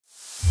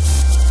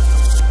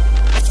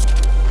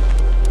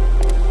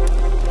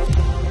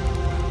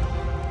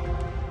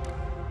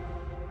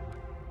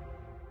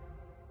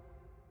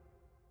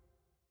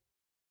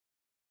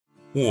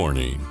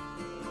Warning.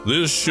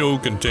 This show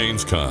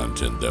contains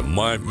content that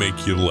might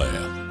make you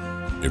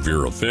laugh. If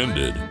you're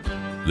offended,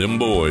 them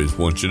boys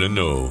want you to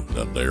know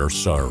that they're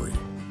sorry.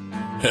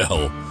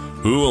 Hell,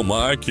 who am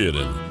I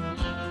kidding?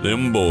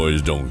 Them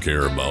boys don't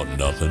care about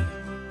nothing.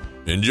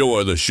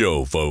 Enjoy the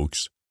show,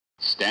 folks.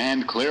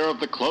 Stand clear of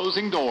the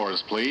closing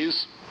doors,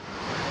 please.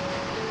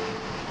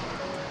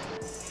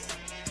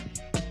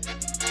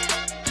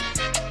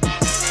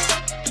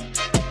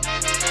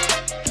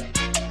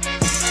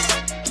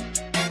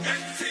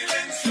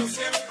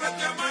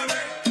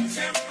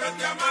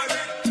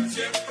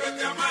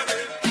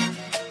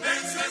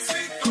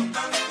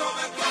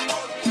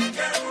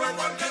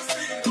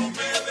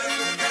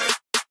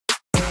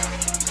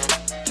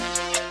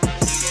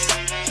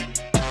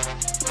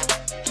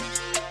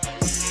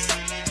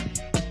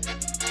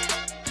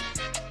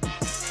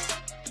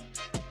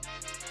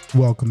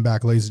 Welcome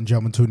back, ladies and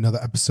gentlemen, to another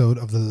episode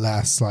of the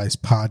Last Slice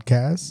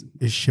Podcast.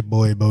 It's your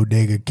boy,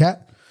 Bodega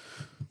Cat,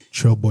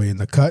 Chill Boy in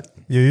the Cut.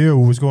 Yo,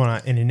 what's going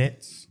on,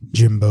 internet?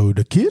 Jimbo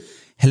the Kid.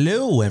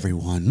 Hello,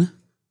 everyone.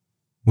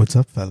 What's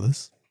up,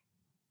 fellas?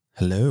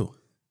 Hello.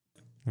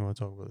 You want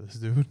to talk about this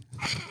dude?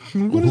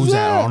 Who's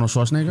that? Arnold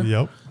Schwarzenegger?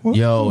 Yep.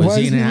 Yo, Why is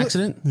he in an look-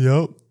 accident?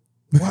 Yep.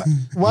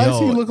 Why does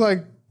Yo, he look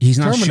like He's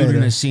not Terminator?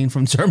 shooting a scene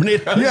from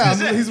Terminator.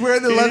 Yeah, he's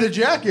wearing the leather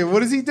jacket.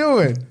 What is he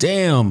doing?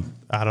 Damn.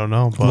 I don't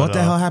know. But, What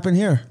the hell happened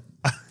here?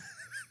 I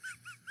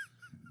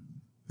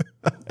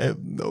have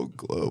no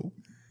clue.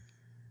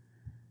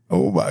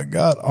 Oh, my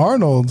God.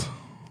 Arnold,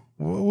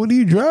 what are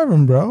you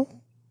driving, bro?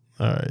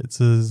 All right. It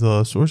says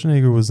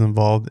Schwarzenegger was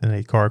involved in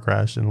a car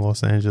crash in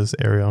Los Angeles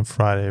area on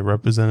Friday. A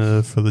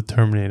representative for the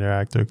Terminator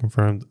actor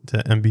confirmed to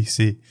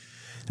NBC,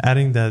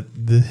 adding that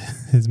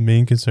his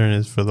main concern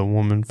is for the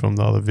woman from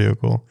the other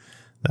vehicle.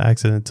 The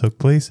accident took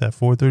place at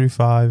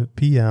 4:35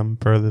 p.m.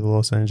 per the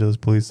Los Angeles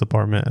Police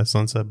Department at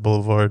Sunset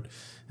Boulevard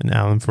and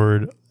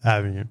Allenford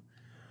Avenue.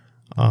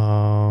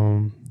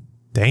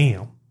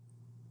 Damn.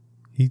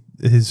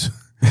 His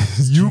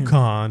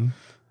Yukon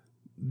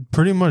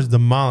pretty much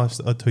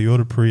demolished a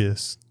Toyota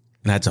Prius.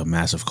 That's a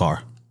massive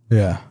car.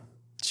 Yeah.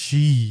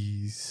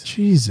 Jeez.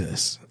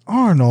 Jesus.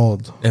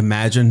 Arnold.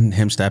 Imagine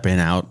him stepping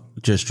out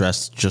just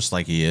dressed just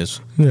like he is.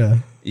 Yeah.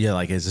 Yeah,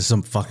 like, is this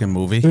some fucking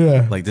movie?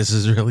 Yeah. Like, this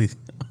is really...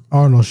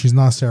 Arnold, she's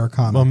not Sarah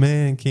Connor. My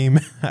man came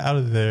out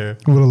of there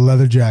With a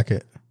leather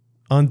jacket.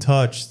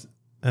 untouched,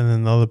 and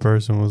then the other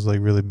person was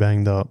like really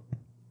banged up.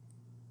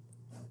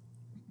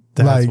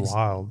 That's Like,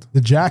 wild.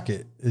 The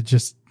jacket, it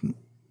just...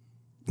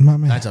 My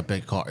man. That's a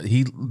big car.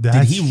 Did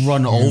That's he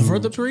run over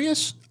the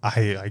Prius?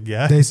 I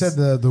guess. They said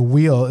the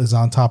wheel is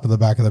on top of the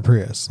back of the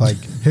Prius. Like,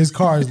 his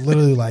car is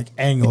literally like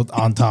angled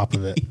on top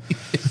of it.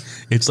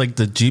 It's like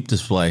the Jeep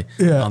display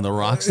Yeah. on the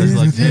rocks. There's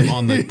like him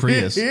on the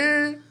Prius.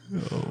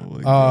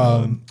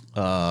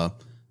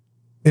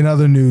 In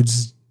other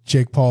news,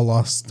 Jake Paul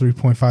lost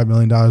 $3.5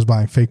 million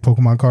buying fake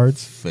Pokemon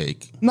cards.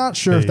 Fake. Not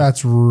sure if Fake.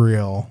 that's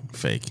real.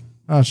 Fake.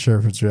 Not sure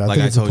if it's real. Like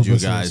think I it's a told you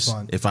publicity guys,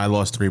 stunt. if I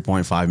lost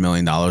 $3.5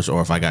 million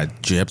or if I got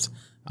gypped,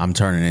 I'm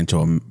turning into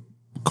a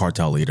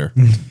cartel leader.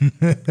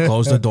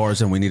 Close the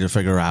doors and we need to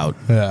figure out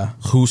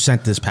who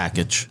sent this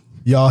package.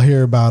 Y'all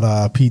hear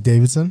about Pete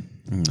Davidson?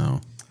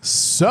 No.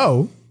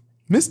 So,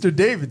 Mr.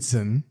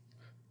 Davidson.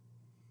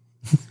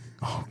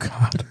 Oh,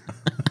 God.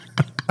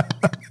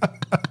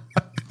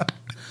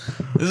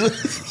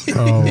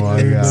 Oh,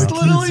 my God.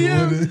 Literally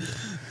him.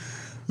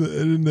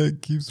 The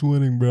internet keeps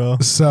winning, bro.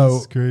 So,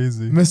 It's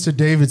crazy. Mr.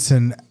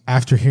 Davidson,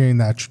 after hearing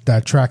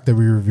that track that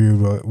we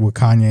reviewed with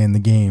Kanye in the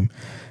game,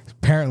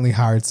 apparently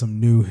hired some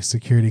new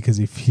security because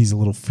he's a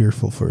little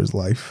fearful for his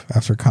life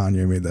after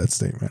Kanye made that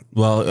statement.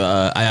 Well,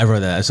 I read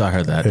that. I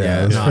heard that. Yeah,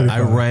 Yeah. it's pretty I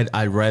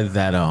funny. read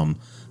that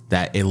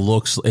that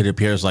it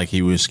appears like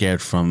he was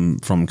scared from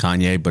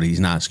Kanye, but he's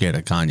not scared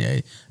of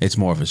Kanye. It's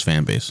more of his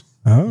fan base,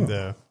 Oh,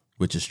 Yeah.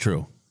 which is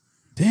true.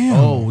 damn.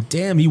 Oh,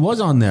 damn, he was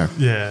on there.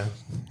 Yeah.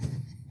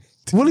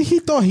 What, he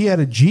thought he had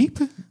a Jeep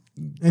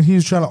and he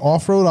was trying to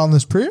off-road on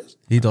this Prius?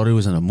 He thought he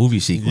was in a movie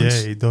Yeah,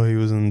 sequence. he thought he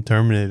was in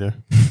Terminator.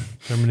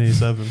 Terminator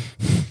 7.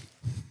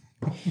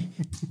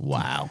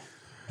 Wow.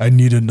 I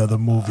need another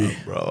movie.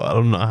 Bro, I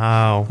don't know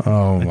how.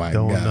 Oh, I my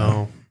don't God.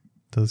 know.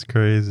 That's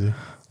crazy.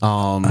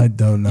 I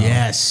don't know.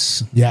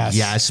 Yes. Yes.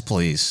 Yes,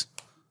 please.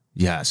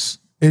 Yes.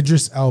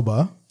 Idris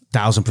Elba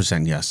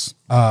 1000% yes.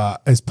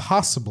 is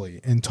possibly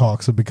in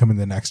talks of becoming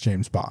the next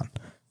James Bond.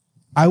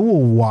 I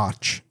will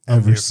watch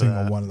every here for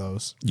single that. one of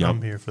those. Yep.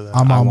 I'm here for that.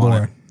 I'm I on want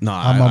board. it. No,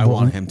 I'm I on board.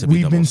 want him to be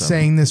We've been 007.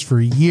 saying this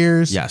for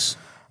years. Yes.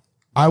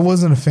 I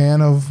wasn't a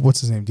fan of,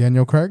 what's his name,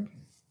 Daniel Craig?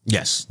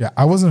 Yes. Yeah,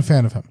 I wasn't a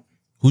fan of him.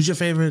 Who's your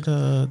favorite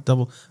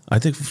double? I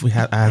think I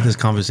had this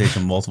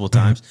conversation multiple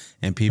times,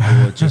 and people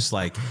were just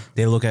like,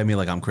 they look at me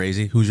like I'm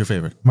crazy. Who's your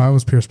favorite? Mine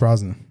was Pierce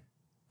Brosnan.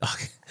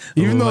 Okay.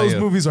 Even What though about those you?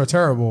 movies are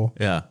terrible.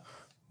 Yeah.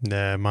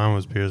 Yeah, mine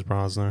was Pierce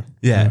Brosnan.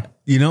 Yeah.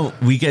 You know,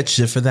 we get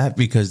shit for that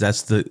because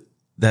that's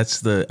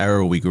the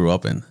era we grew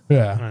up in.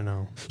 Yeah. I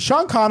know.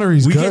 Sean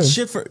Connery's We good. get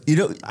shit for, you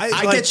know, I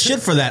like- get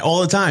shit for that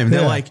all the time.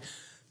 Yeah.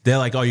 They're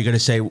like, oh, you're going to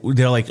say,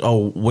 they're like,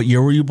 oh, what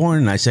year were you born?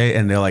 And I say,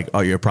 and they're like, oh,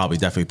 you're probably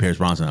definitely Pierce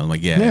Brosnan. I'm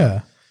like, yeah.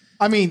 Yeah.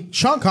 I mean,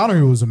 Sean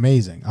Connery was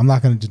amazing. I'm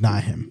not going to deny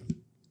him.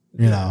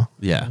 You know?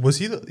 Yeah. Was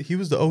he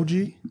was the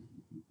OG?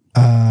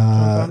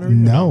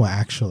 No,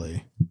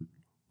 actually.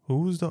 Who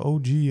was the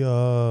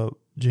OG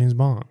James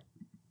Bond?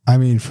 I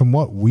mean, from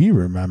what we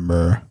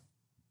remember.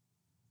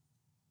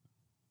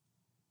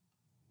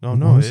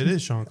 No, it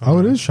is Sean Connery. Oh,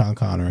 it is Sean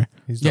Connery.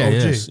 He's the OG.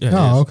 It is. Yeah, it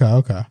Oh, is.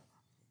 okay.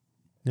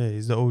 Yeah,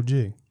 he's the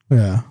OG.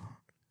 Yeah.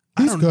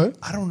 He's good.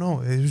 I don't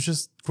know. It was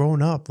just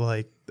growing up.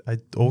 Like, I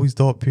always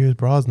thought Pierce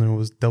Brosnan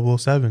was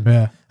 007.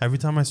 Yeah. Every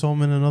time I saw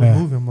him in another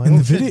movie, I'm like, in oh,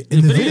 the shit.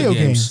 video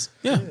games.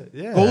 Yeah.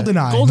 Yeah.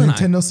 GoldenEye, GoldenEye.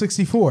 Nintendo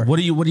 64. What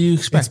do you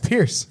It's expect?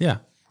 Pierce. Yeah.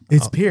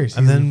 It's Pierce.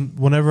 And then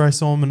whenever I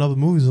saw him in other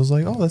movies, I was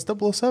like, oh, that's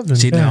 007.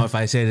 See, now if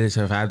I say this,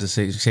 if I have the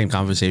same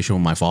conversation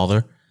with my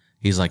father,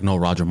 he's like, no,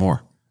 Roger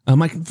Moore. I'm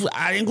like,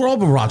 I didn't grow up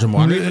with Roger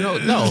Moore. I don't even know.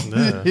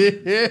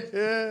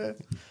 No.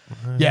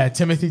 yeah,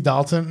 Timothy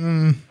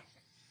Dalton.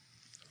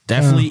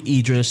 Definitely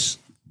Idris.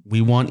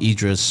 We want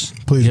Idris.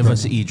 Please give bring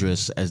us him.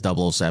 Idris as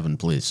 007,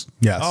 please.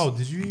 Yes. Oh,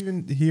 did you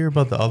even hear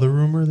about the other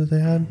rumor that they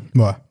had?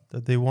 What?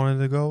 That they wanted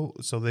to go?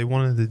 So they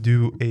wanted to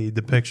do a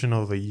depiction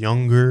of a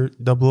younger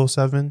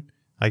 007,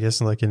 I guess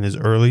like in his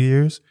early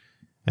years.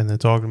 And they're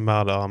talking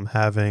about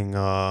having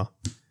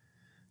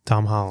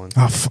Tom Holland.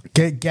 Oh,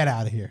 get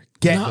out of here.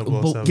 Get No,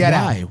 but get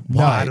why? out.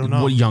 Why? I don't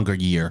know. What younger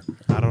year?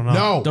 I don't know.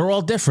 No. They're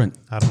all different.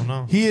 I don't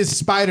know. He is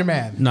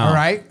Spider-Man. No. All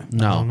right?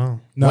 No. I don't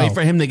know. No. Wait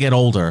for him to get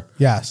older.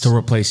 Yes. To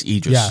replace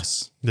Idris.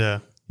 Yes. Yeah.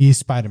 He's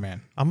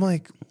Spider-Man. I'm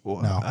like,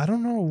 well, No. I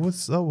don't know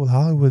what's up with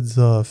Hollywood's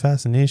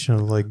fascination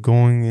of like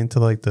going into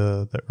like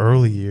the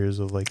early years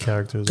of like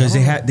characters. Because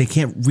I don't they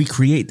can't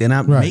recreate. They're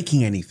not Right.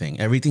 making anything.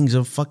 Everything's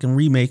a fucking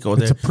remake or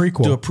It's a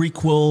prequel. Do a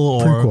prequel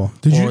or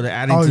Prequel. or they're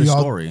adding to the y'all,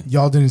 story.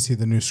 Y'all didn't see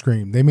the new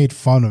Scream. They made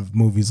fun of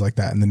movies like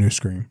that in the new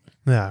Scream.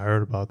 know. Yeah, I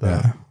heard about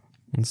that. Yeah.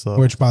 And so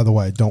Which, by the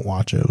way, don't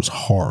watch it. It was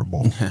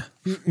horrible.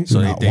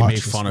 So not they watch made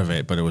this fun of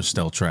it, but it was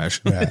still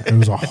trash. Yeah, it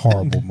was a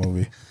horrible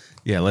movie.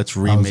 Yeah, let's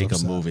remake a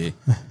upset. movie.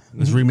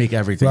 Let's remake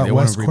everything. But They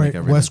want to remake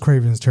everything. Wes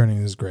Craven's turning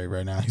in his grave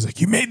right now. He's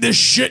like, you made this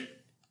shit.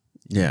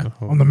 Yeah.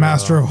 I'm the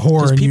master of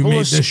horror, Because and you people made are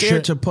this scared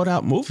shit. to put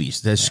out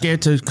movies. They're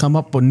scared to come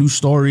up with new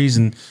stories,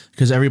 and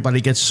because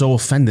everybody gets so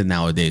offended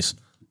nowadays.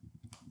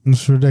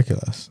 It's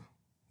ridiculous.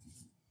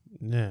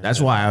 yeah, That's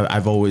why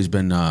I've always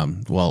been.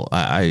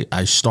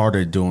 I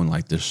started doing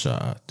like this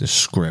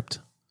script.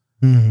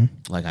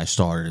 Like I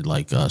started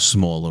like a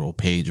small little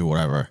page or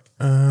whatever,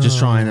 just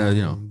trying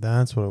to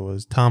that's what it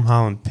was. Tom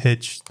Holland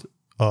pitched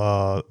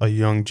a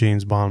young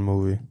James Bond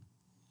movie.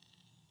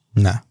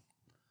 Nah.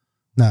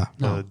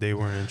 They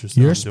weren't interested.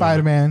 You're in doing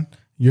Spider-Man.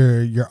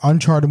 Your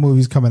Uncharted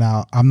movie's coming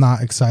out. I'm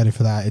not excited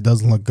for that. It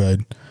doesn't look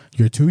good.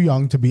 You're too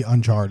young to be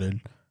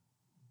Uncharted.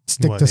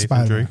 Stick What, to Nathan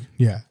Spider-Man. Drake?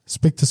 Yeah,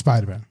 stick to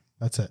Spider-Man.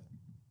 That's it.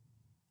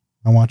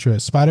 I want you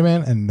as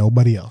Spider-Man and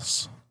nobody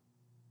else.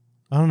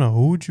 I don't know.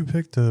 Who would you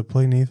pick to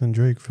play Nathan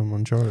Drake from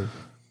Uncharted?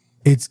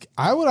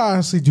 I would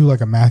honestly do like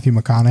a Matthew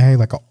McConaughey,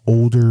 like an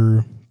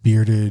older,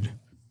 bearded,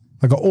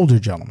 like an older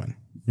gentleman.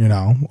 You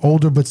know,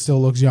 older but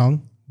still looks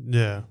young.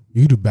 Yeah.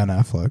 You could do Ben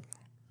Affleck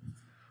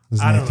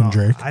as I don't Nathan know.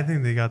 Drake. I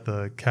think they got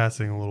the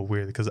casting a little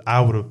weird because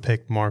I would have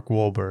picked Mark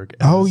Wahlberg.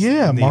 Oh as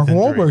yeah, Mark Nathan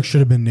Wahlberg Drake. should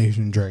have been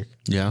Nathan Drake.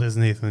 yeah. As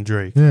Nathan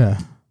Drake. Yeah,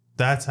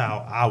 That's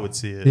how I would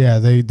see it. yeah.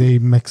 They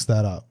mixed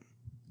that up.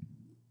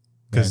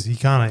 Because he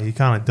kind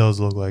of does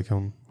look like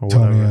him or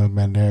Tony whatever.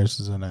 Banderas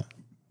is in it.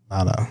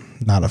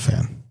 Not a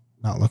fan.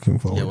 Not looking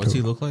forward. Yeah, what's to he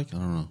it. look like? I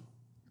don't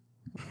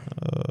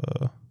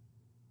know.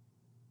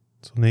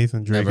 So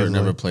Nathan Drake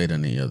Never is played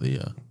any of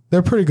the.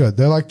 They're pretty good.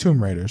 They're like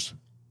Tomb Raiders,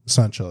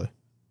 essentially,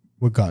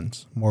 with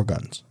guns, more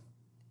guns.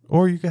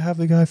 or you could have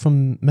the guy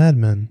from Mad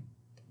Men,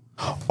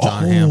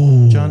 John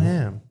Hamm. John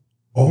Hamm.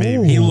 Oh,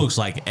 Maybe. He looks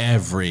like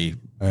every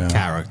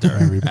character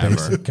every ever.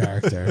 basic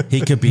character.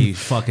 He could be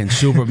fucking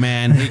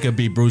Superman. He could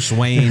be Bruce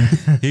Wayne.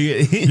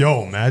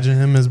 Yo, imagine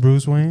him as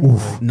Bruce Wayne.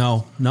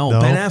 No, No?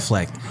 Ben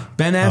Affleck.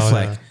 Ben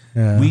Affleck.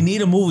 Yeah. We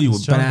need a movie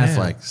with John Ben Hamm.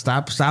 Affleck.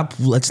 Stop.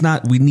 Let's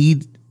not. We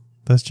need.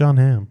 That's John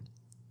Hamm.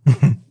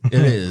 It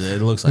is.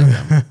 It looks like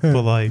him.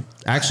 But like,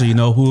 Actually, you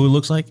know who it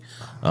looks like?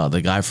 The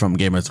guy from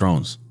Game of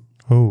Thrones.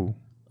 who?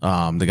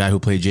 The guy who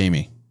played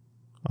Jamie.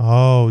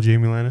 Oh,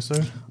 Jamie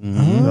Lannister.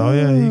 Oh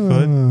yeah, he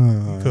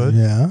could. He could.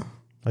 Yeah,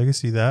 I can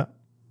see that.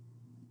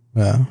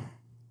 yeah.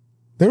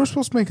 They were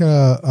supposed to make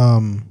a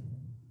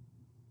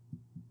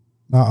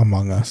not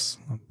Among Us.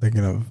 I'm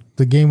thinking of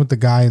the game with the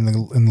guy and the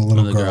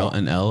little The girl. girl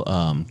and L.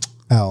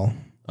 L.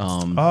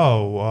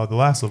 The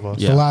Last of Us.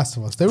 Yeah. The Last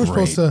of Us. They were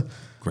Great. supposed to.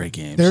 Great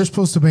games. They were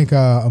supposed to make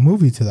a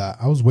movie to that.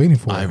 I was waiting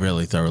for it. I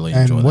really thoroughly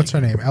enjoyed. and what's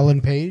that her name?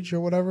 Ellen Page or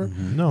whatever.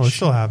 No, it's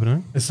still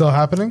happening. It's still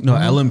happening. No,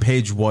 Ellen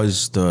Page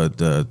was the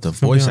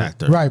voice on-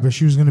 actor. Right, but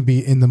she was going to be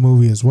in the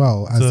movie as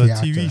well as It's the a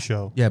actor. TV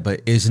show. Yeah,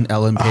 but isn't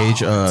Ellen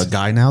Page a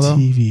guy now though?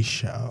 TV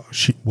show.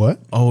 She what?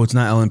 Oh, it's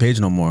not Ellen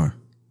Page no more.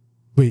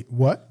 Wait,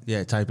 what?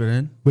 Yeah, type it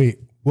in. Wait,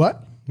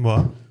 what?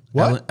 What?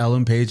 What?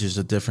 Ellen Page is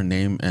a different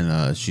name,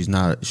 and she's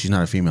not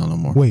a female no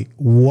more. Wait,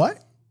 what?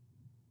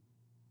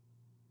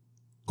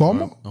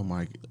 ¿Cómo? Oh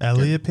my.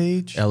 Elliot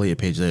Page? Elliot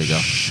Page. There you go.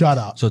 Shut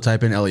up. So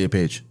type in Elliot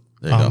Page.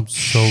 There you I'm go.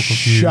 so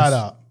confused. Shut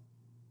up.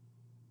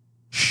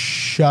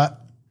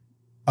 Shut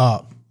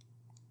up.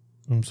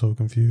 I'm so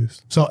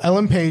confused. So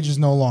Ellen Page is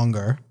no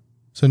longer.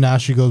 So now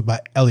she goes by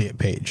Elliot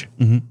Page.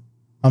 Mhm.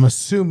 I'm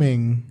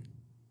assuming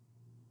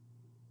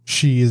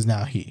she is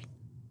now he.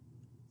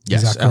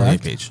 Is Yes, that correct?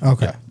 Elliot Page.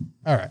 Okay.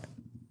 All right.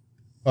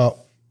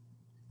 Well,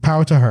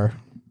 power to her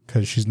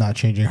because she's not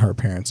changing her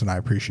appearance, and I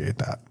appreciate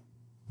that.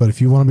 But if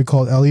you want to be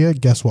called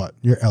Elliot, guess what?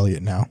 You're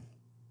Elliot now.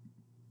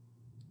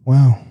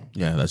 Wow.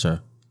 Yeah, that's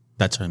her.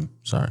 That's him.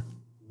 Sorry.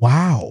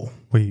 Wow.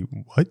 Wait,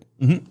 what?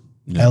 Yeah.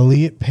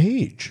 Elliot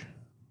Page.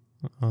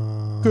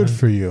 Good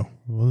for you.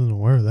 I wasn't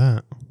aware of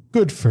that.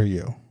 Good for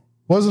you.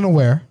 Wasn't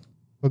aware,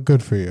 but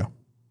good for you.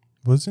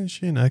 Wasn't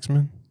she an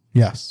X-Men?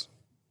 Yes.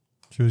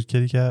 She was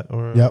Kitty Cat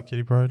or Yep.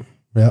 Kitty Pryde?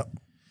 Yep.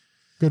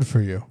 Good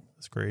for you.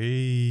 That's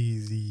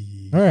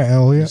crazy. All right,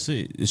 Elliot. Let's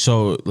see.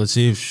 So let's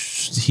see if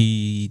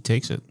he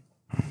takes it.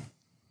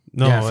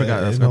 No, Yeah, I forgot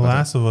in about The that.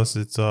 Last of Us,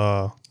 it's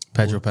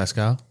Pedro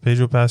Pascal.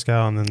 Pedro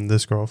Pascal and then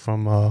this girl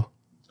from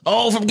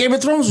Oh, from Game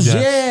of Thrones.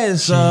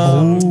 Yes.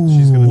 Yes.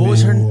 she's gonna What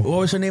was her? be- What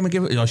was her name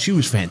again? Oh, she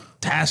was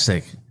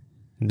fantastic.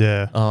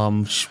 yeah,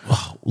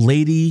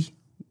 Lady.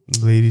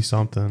 Lady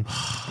something.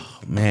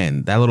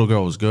 Man, that little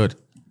girl was good.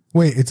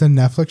 Wait, it's a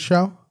Netflix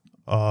show?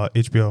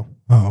 HBO.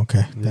 Oh,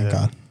 okay. Thank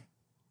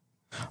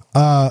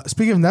God.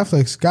 Speaking of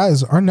Netflix,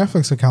 guys, our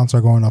Netflix accounts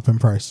are going up in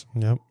price.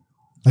 Yep.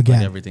 Like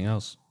Again. everything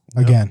else.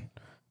 Again.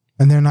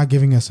 And they're not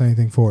giving us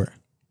anything for it.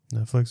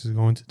 Netflix is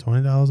going to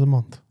 $20 a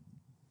month.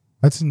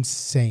 That's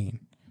insane.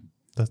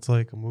 That's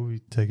like a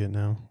movie ticket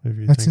now. If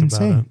you That's think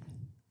insane. about it.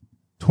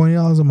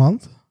 $20 a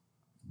month?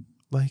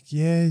 Like,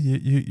 yeah,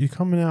 you're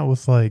coming out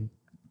with like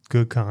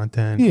good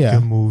content, Yeah.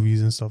 good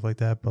movies and stuff like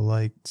that, but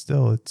like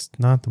still, it's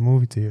not the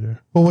movie theater.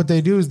 Well, what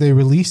they do is they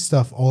release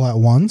stuff all at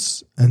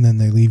once and then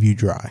they leave you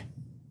dry.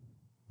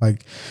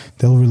 Like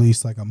they'll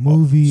release like a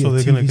movie. So a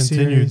they're going to TV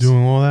continue series.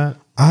 doing all that,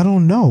 I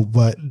don't know,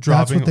 but dropping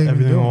that's what they've been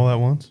everything doing. all at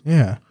once.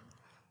 Yeah.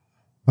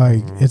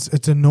 Like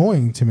it's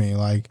annoying to me.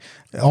 Like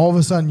all of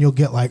a sudden you'll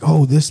get like,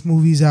 oh, this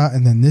movie's out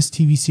and then this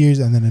TV series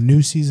and then a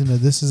new season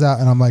of this is out.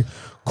 And I'm like,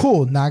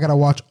 cool. Now I got to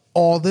watch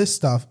all this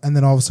stuff. And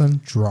then all of a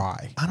sudden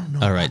dry. I don't know.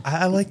 All right.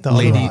 I like the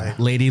Lady other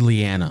Lady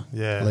Leanna.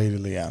 Yeah. Lady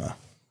Liana.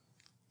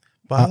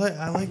 But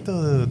I like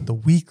the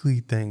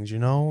weekly things, you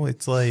know?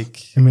 It's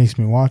like, It makes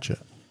me watch it.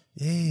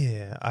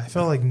 yeah, I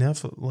felt like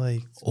Netflix,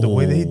 like the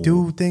way they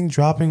do things,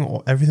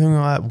 dropping everything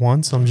all at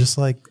once, I'm just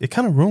like, it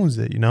kind of ruins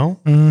it, you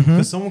know?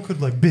 Because someone could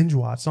like binge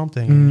watch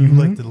something and you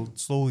like to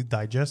slowly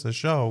digest a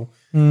show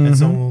and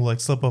someone will like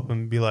slip up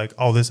and be like,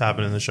 oh, this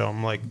happened in the show.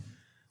 I'm like,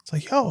 it's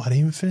like, yo, I didn't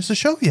even finish the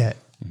show yet.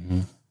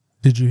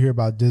 Did you hear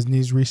about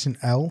Disney's recent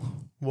L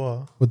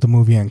What? with the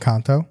movie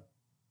Encanto?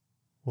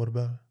 What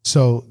about it?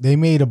 So they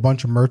made a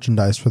bunch of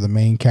merchandise for the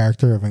main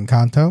character of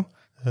Encanto.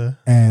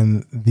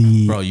 And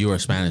the Bro, you are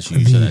Spanish.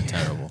 You said that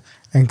terrible.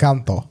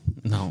 Encanto.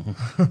 No.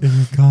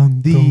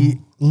 The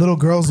little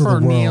girls of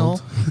the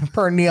world.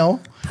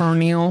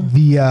 Pernil.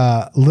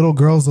 The little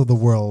girls of the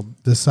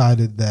world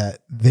decided that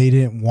they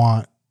didn't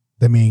want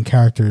the main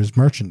character's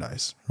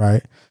merchandise,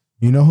 right?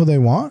 You know who they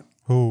want?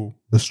 Who?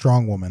 The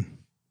strong woman.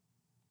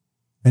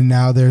 And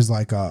now there's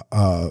like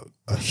a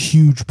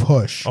huge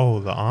push. Oh,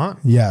 the aunt?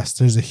 Yes,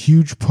 there's a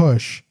huge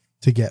push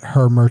to get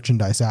her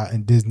merchandise out,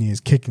 and Disney is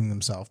kicking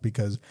themselves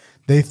because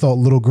they thought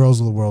little girls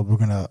of the world were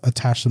going to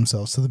attach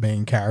themselves to the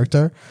main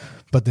character,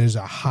 but there's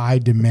a high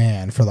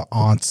demand for the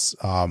aunt's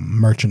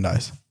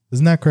merchandise.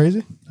 Isn't that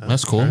crazy?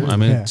 That's cool. I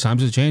mean, Yeah.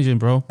 times are changing,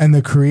 bro. And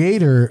the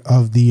creator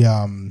of the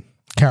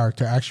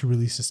character actually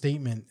released a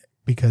statement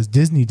because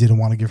Disney didn't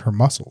want to give her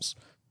muscles,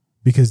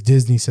 because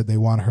Disney said they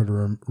wanted her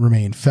to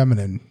remain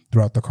feminine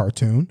throughout the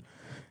cartoon.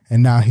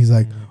 And now he's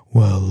like,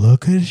 well,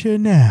 look at you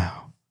now.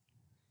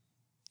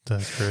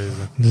 That's crazy.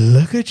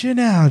 Look at you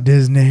now,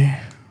 Disney.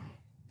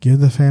 Give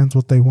the fans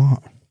what they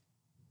want.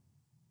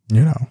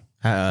 You know.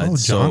 Oh,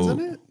 John's in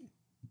it?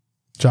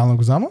 John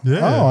Leguizamo? Yeah.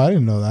 Oh, I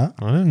didn't know that.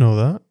 I didn't know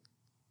that.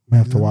 I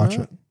have to Isn't watch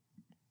that- it.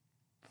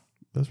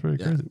 That's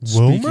pretty Yeah. crazy.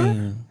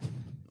 Wilmer?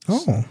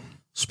 Oh.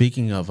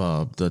 Speaking of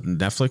the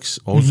Netflix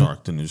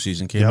Ozark, the new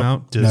season came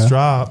out. Just Yeah.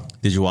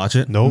 dropped. Did you watch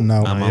it? Nope.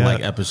 No. I'm not on yet.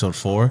 like episode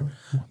 4.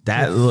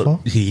 That the look,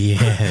 fuck?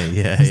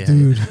 yeah,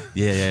 Dude.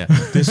 yeah.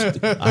 This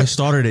I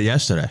started it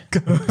yesterday.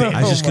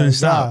 I just Oh couldn't my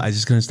stop. God. I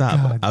just couldn't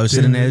stop. God I was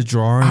sitting damn there it.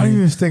 drawing. I don't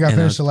even think I and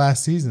finished the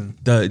last season.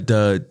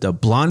 the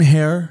blonde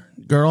hair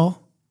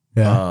girl.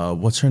 Yeah.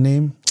 What's her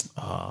name?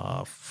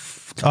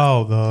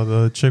 Oh,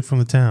 the chick from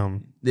the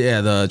town.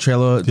 Yeah, the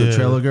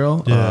trailer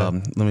girl. Yeah.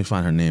 Let me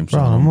find her name. so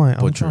Bro, I I'm don't like,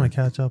 I'm butcher trying it. to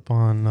catch up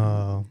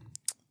on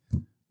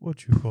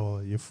what you call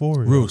it,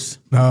 Euphoria. Ruth.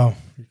 No.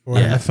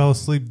 Yeah. I fell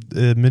asleep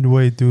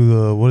midway through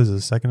the what is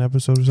it, second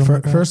episode or something?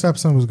 like that? First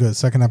episode was good.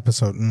 Second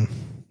episode,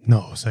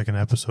 No, second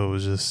episode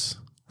was just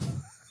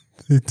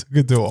they took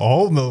it to a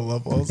whole nother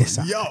level. I was It's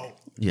like, a- yo,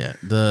 Yeah,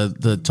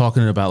 the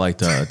talking about like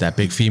that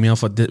big female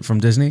from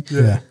Disney.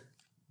 yeah.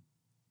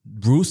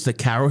 Ruth, the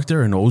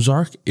character in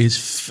Ozark, is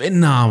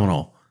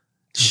phenomenal.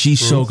 She's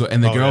so good,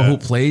 and the girl who yeah.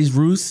 Mm-hmm. plays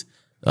Ruth,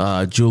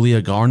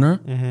 Julia Garner.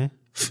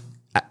 F-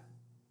 I-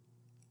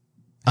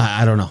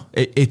 I don't know.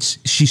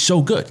 She's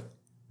so good.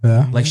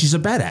 Yeah. Like she's a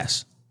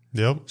badass.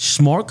 Yep.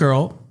 Smart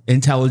girl,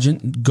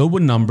 intelligent, good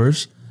with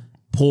numbers,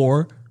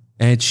 poor,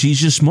 and she's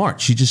just smart.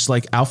 She just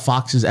like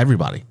outfoxes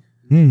everybody.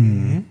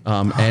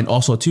 And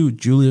also too,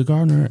 Julia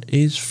Garner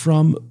is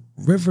from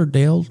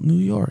Riverdale, New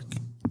York.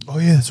 Oh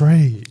yeah, that's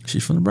right.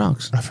 She's from the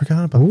Bronx. I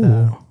forgot about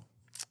that.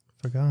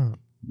 Forgot.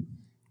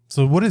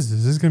 So what is this?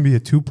 Is this going to be a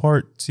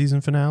 2-part season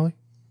finale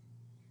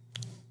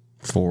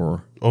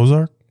For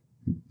Ozark?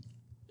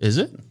 is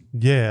it?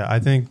 Yeah, I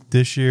think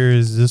this year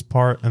is this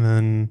part, and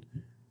then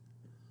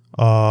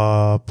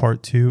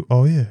part 2.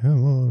 Oh yeah,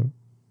 well,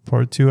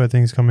 part 2 I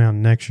think is coming out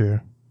next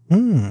year.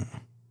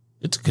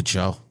 It's a good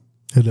show.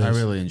 It is. I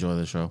really enjoy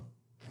the show.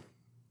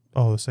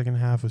 Oh, the second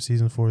half of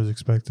season 4 is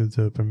expected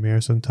to premiere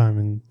sometime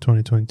in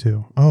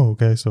 2022. Oh,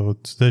 okay, so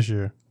it's this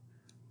year.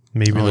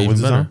 Maybe in the Even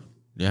winter better. time?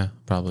 Yeah,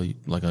 probably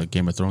like a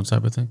Game of Thrones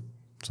type of thing.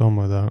 Something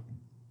like that.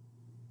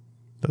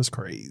 That's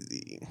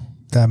crazy.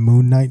 That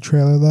Moon Knight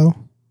trailer though.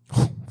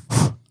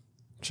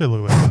 Shit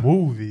look like a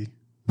movie.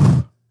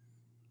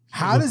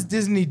 How does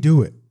Disney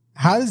do it?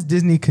 How does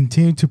Disney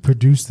continue to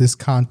produce this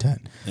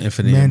content?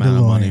 Infinite amount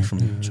of money Mandalorian.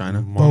 from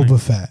China. Money. Boba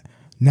Fett.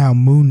 Now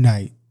Moon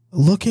Knight.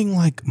 Looking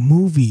like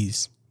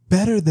movies.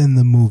 Better than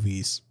the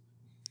movies.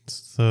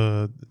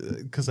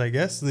 Because I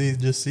guess they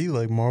just see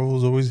like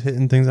Marvel's always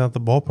hitting things out the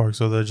ballpark,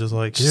 so they're just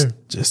like, here,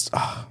 Just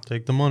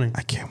take the money.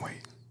 I can't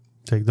wait.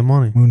 Take the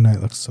money. Moon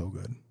Knight looks so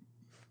good.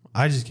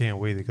 I just can't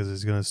wait because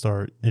it's gonna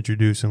start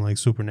introducing like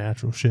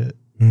supernatural shit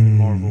in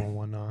Marvel and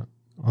whatnot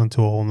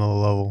onto a whole nother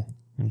level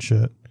and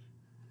shit.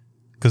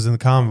 Because in the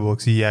comic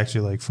books, he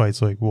actually like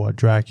fights like what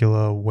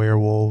Dracula,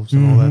 werewolves,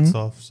 and all that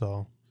stuff.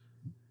 So,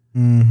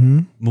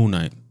 Moon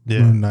Knight. yeah,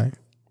 Moon Knight.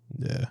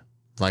 yeah,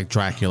 Like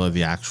Dracula,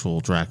 the actual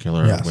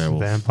Dracula Yes.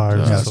 werewolf.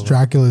 vampires. and Yes, stuff.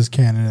 Dracula's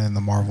canon in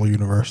the Marvel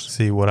universe.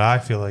 See, what I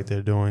feel like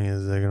they're doing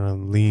is they're gonna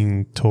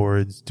lean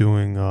towards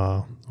doing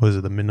what is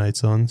it, the Midnight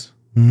Suns,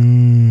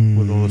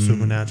 with all the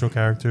supernatural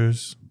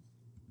characters,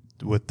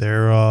 with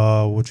their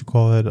what you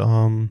call it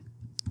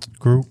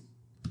group.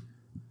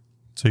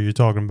 So you're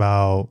talking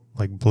about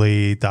like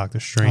Blade, Doctor I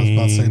was Strange,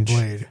 about to say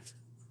Blade.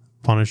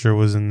 Punisher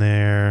was in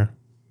there,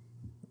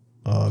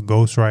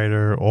 Ghost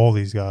Rider, all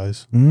these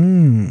guys.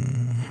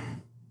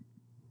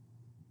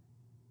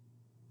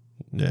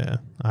 Yeah,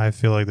 I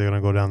feel like they're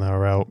gonna go down that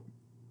route.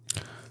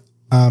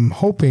 I'm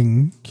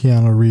hoping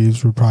Keanu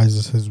Reeves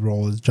reprises his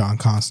role as John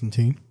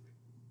Constantine.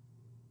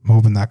 I'm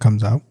hoping that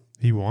comes out.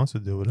 He wants to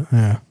do with it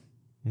Yeah.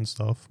 and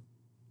stuff.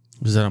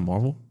 Is that a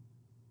Marvel?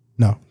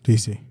 No,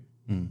 DC.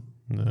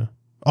 Yeah.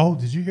 Oh,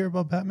 did you hear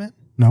about Batman?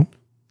 No.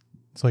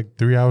 It's like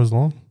 3 hours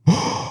long.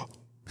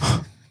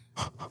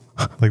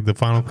 Like the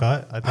final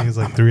cut, I think it's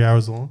like 3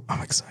 hours long.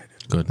 I'm excited.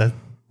 Good. That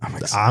I'm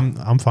excited.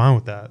 I'm fine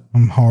with that.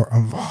 I'm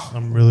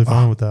I'm really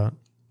fine with that.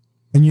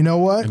 And you know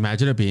what?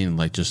 Imagine it being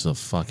like just a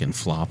fucking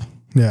flop.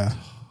 Yeah.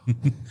 I'm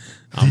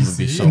gonna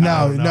be so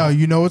No,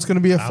 you know what's going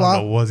to be a I don't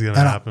flop? know what's gonna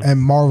and, happen. And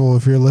Marvel,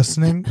 if you're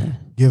listening,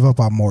 give up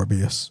on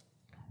Morbius.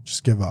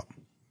 Just give up.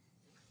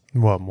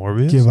 What,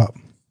 Morbius? Give up.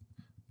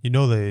 You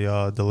know they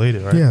delayed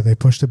it, right? Yeah, they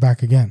pushed it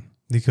back again.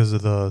 Because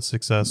of the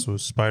success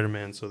with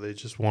Spider-Man, so they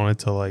just wanted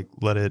to like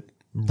let it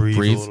breathe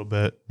a little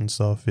bit and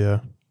stuff. Yeah.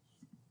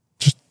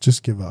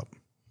 Just give up.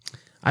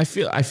 I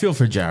feel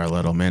for Jared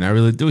Leto, man. I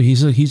really do.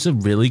 He's a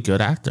really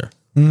good actor.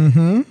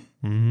 You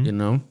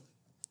know,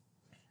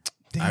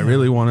 I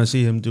really want to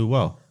see him do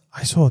well.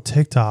 I saw a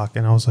TikTok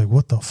and I was like,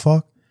 what the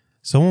fuck?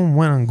 Someone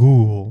went on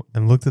Google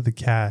and looked at the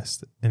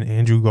cast and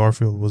Andrew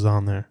Garfield was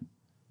on there.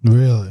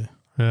 Really?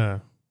 Yeah.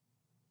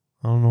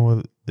 I don't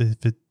know if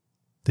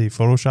they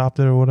photoshopped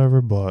it or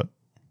whatever, but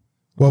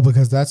Well,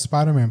 because that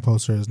Spider-Man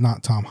poster is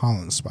not Tom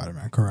Holland's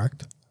Spider-Man,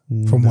 correct?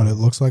 From what it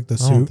looks like, the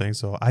I don't suit. think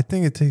so. I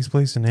think it takes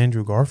place in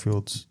Andrew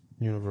Garfield's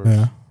universe.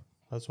 Yeah.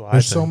 That's what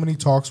There's I think. so many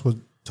talks with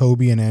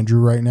Toby and Andrew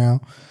right now.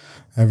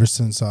 Ever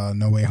since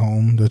No Way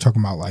Home, they're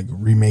talking about like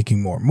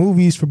remaking more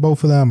movies for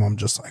both of them. I'm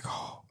just like,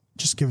 oh,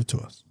 just give it to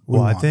us.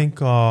 Well, I think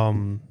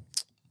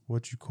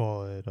what you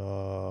call it,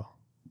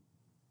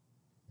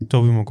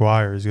 Tobey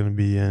Maguire is going to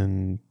be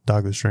in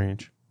Doctor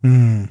Strange.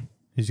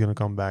 He's going to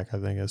come back, I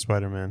think, as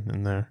Spider-Man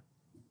in there.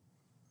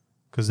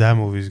 Because that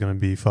movie is going to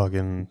be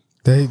fucking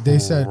they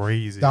said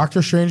crazy.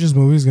 Doctor Strange's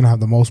movie is going to have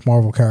the most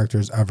Marvel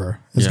characters ever.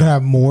 It's going to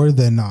have more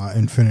than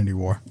Infinity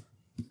War.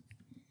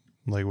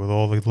 Like with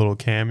all the little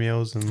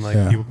cameos and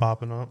like people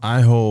popping up.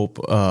 I hope,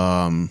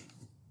 and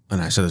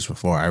I said this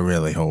before, I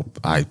really hope,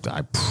 I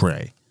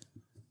pray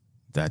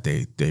that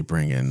they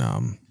bring in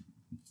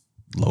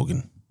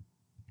Logan.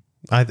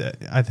 I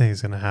think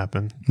it's going to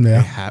happen.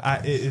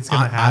 Yeah. It's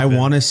going to I happen.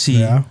 want to see,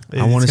 Yeah.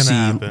 I want to It's see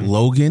gonna happen.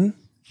 Logan,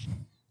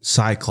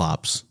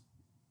 Cyclops,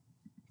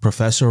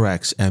 Professor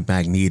X, and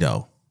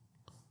Magneto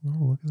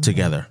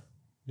together.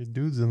 Your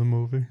dude's in the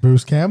movie.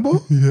 Bruce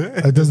Campbell?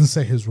 Yeah. It doesn't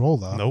say his role,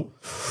 though. Nope.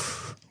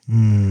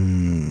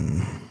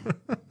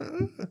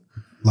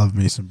 Love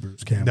me some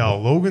Bruce Campbell. No,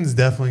 Logan's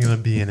definitely going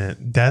to be in it.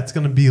 That's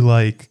going to be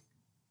like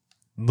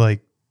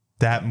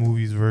that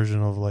movie's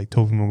version of like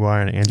Tobey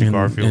Maguire and Andrew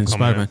Garfield and coming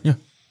Spider-Man. in.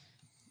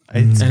 Yeah.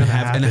 It's and gonna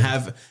have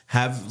happen.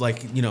 have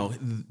like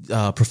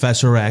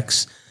Professor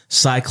X,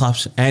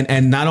 Cyclops,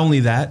 and not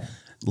only that,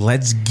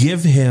 let's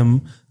give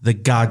him the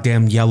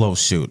goddamn yellow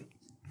suit.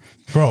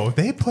 Bro, if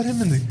they put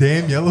him in the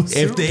damn yellow suit,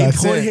 If they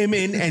That's put it. him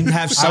in and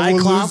have I will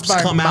lose Cyclops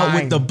my come out with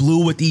mind. the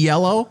blue with the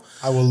yellow,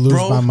 I will lose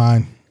Bro. my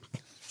mind.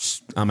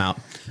 I'm out.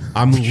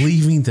 I'm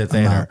leaving the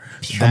theater. out.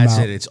 That's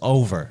I'm it. out. It's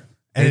over.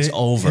 and It's And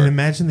over.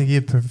 imagine they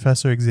give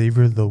Professor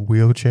Xavier the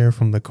wheelchair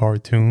from the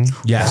cartoon.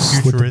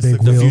 Yes. With the big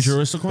Futuristic, The wheels.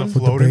 futuristic one? With the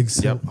floater. big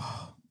suit. Yep.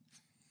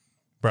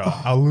 Bro,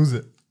 I'll lose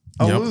it.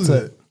 I'll Yep. lose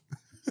That's it.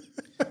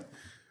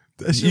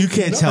 That shit You was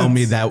can't tell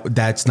me nuts.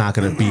 that's not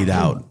going to beat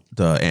out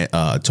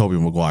the Tobey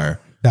Maguire.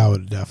 That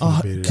would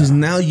definitely beat it Because out.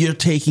 now you're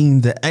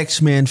taking the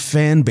X-Men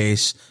fan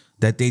base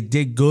that they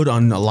did good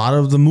on a lot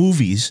of the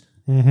movies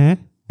and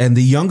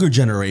the younger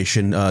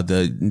generation,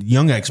 the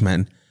young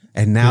X-Men,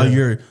 and now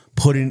you're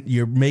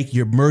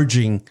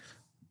merging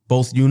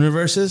both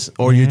universes,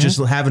 or you're just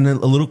having a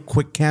little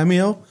quick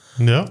cameo.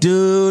 No.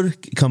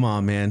 Dude, come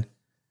on, man.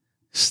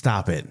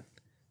 Stop it.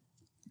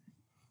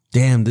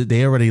 Damn,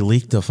 they already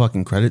leaked the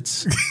fucking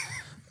credits.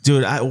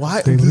 Dude,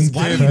 why do leaked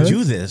you credits?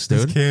 do this, dude?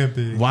 This can't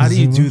be. Why do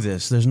you do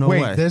this? There's no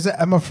Wait, way. there's an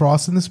Emma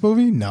Frost in this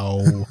movie?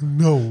 No.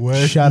 No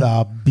way. Shut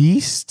up.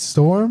 Beast?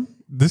 Storm?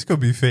 This could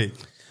be fake.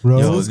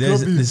 Rose? Yo, this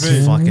could be this fake.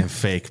 is fucking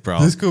fake,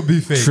 bro. This could be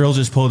fake. Trill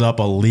just pulled up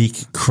a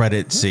leak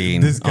credit scene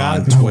This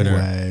gotta on be- No Twitter.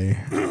 way.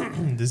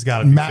 This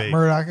gotta be Matt fake.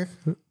 Murdock?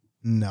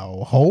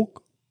 No.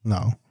 Hulk?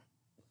 No.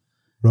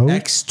 Rose?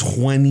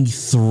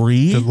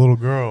 X-23? The little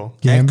girl.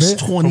 Gambit?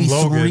 From X-23?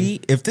 Logan.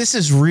 If this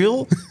is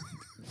real,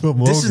 From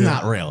this is Logan.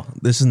 not real.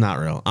 This is not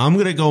real. I'm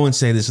gonna go and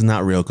say this is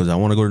not real because I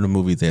want to go to the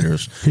movie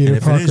theaters. Peter and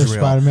if Parker, it is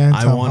real, Spider-Man,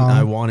 I Tom want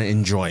Holland. to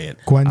enjoy it.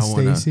 Gwen I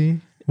wanna-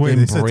 Stacy? Wait,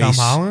 they said Tom Embrace-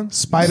 Holland?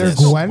 Spider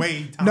Yes. Gwen?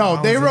 Wait, Tom no,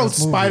 Holland's they in wrote this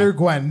movie. Spider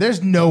Gwen.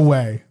 There's no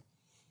way.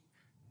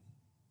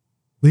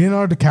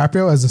 Leonardo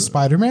DiCaprio as a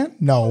Spider-Man?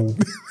 No.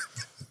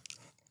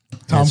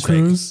 Tom That's fake.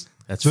 Cruise?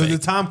 That's So fake. the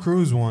Tom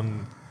Cruise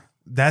one,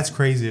 that's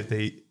crazy if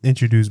they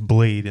introduce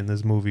Blade in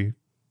this movie.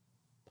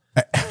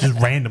 Just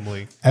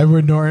randomly.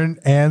 Edward Norton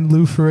and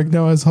Lou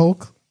Ferrigno as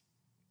Hulk?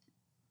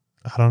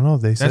 I don't know.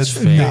 They said That's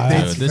fake, Nah, dude.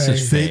 that's This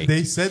is fake. fake.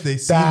 They said they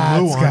seen Lou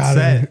That's on gotta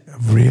set.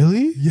 be-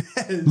 Really?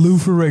 Yes. Lou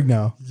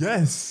Ferrigno.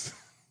 Yes.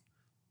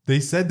 They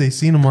said they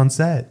seen him on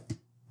set.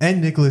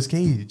 And Nicolas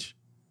Cage.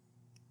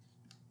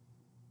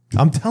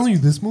 I'm telling you,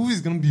 this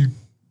movie's gonna be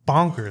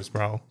bonkers,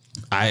 bro.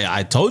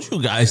 I told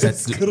you guys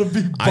It's that. gonna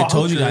be I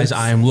told you guys bonkers.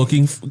 I am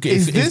looking.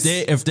 Is this-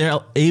 If they're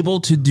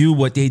able to do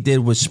what they did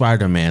with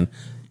Spider-Man,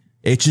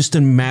 it's just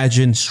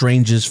imagine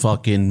Strange's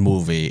fucking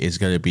movie is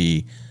going to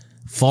be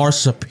far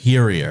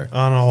superior.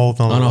 On a whole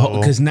level.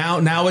 Because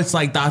now it's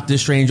like Doctor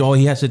Strange. All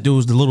he has to do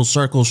is the little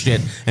circle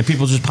shit, and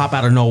people just pop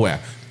out of nowhere.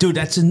 Dude,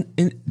 it's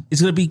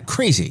gonna be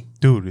crazy.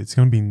 Dude, it's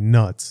gonna be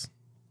nuts.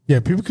 Yeah,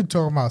 people could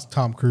talk about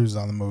Tom Cruise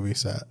on the movie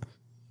set.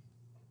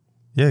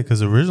 Yeah,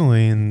 because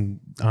originally in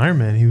Iron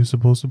Man, he was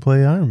supposed to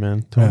play Iron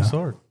Man, Tony Yeah.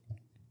 Stark.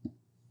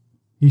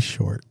 He's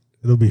short.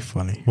 It'll be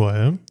funny. What,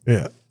 him?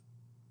 Yeah.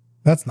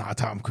 That's not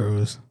Tom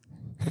Cruise.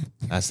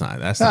 That's not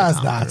That's not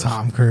Cruise.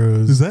 Tom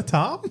Cruise. Is that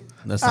Tom?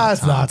 That's not That's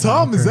Tom. not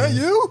Tom, is that Cruise.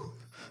 you?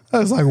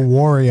 That's like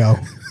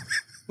Wario.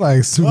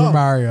 Like Super Oh.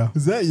 Mario.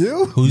 Is that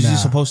you? Who's he Nah.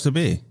 supposed to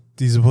be?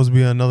 He's supposed to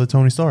be another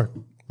Tony Stark,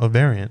 a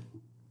variant.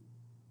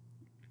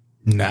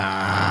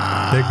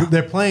 Nah.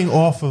 They're playing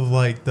off of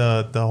like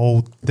the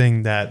whole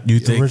thing that You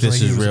think originally this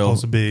he is was real?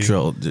 supposed to be.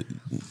 Trill,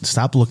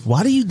 stop look.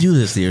 Why do you do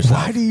this to yourself?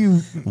 Why do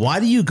you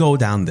you go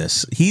down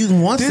this? He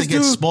wants This to get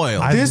dude-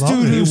 spoiled. I This love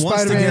dude it. who He wants to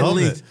Spider-Man get Love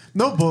leaked. it.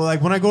 No, but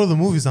like when I go to the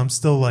movies, I'm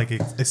still like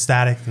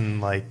ecstatic and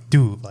like,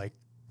 dude, like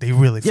they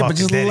really Yeah, fucking but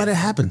just did let it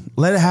happen.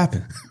 Let it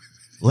happen.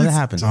 Let it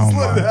happen. Oh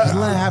my Just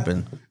let it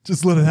happen.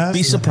 Just let it happen.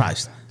 Be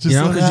surprised. Just You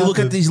know, let it because you look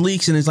happen. at these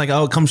leaks and it's like,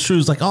 oh, it comes true.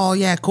 It's like, oh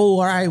yeah, cool.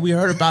 All right, we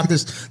heard about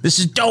this. This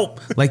is dope.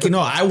 Like,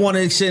 I want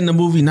to sit in the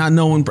movie not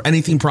knowing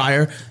anything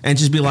prior and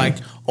just be like,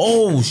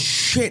 oh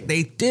shit,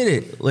 they did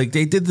it. Like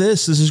they did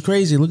this. This is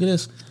crazy. Look at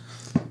this.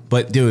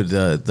 But dude,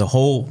 the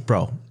whole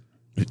bro,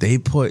 they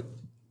put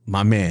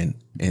my man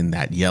in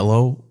that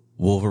yellow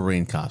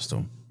Wolverine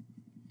costume.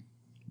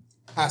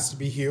 Has to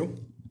be Hugh.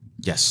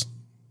 Yes.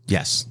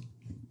 Yes.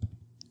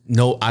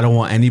 No, I don't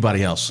want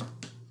anybody else.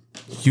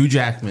 Hugh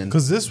Jackman.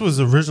 Because this was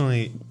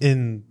originally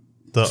in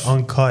the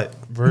uncut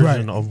version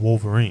Right. of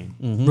Wolverine.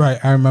 Right,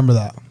 I remember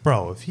that.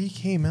 Bro, if he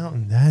came out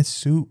in that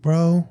suit,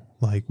 bro,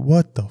 like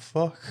what the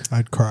fuck?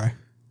 I'd cry.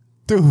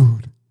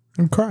 Dude.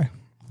 I'd cry.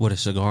 With a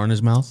cigar in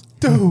his mouth?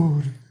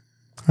 Dude.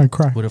 I'd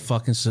cry. With a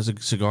fucking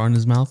cigar in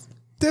his mouth?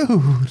 Dude.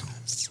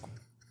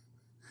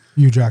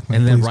 Hugh Jackman.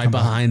 And then please right come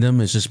back. behind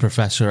him is just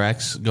Professor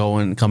X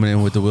coming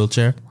in with the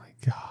wheelchair.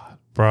 God.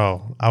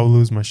 Bro, I would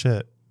lose my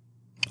shit.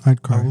 I'd I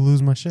would cry.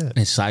 lose my shit.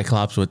 And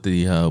Cyclops with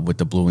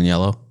the blue and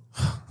yellow.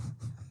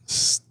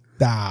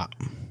 Stop.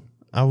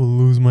 I would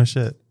lose my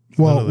shit.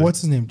 Well, Literally.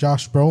 what's his name?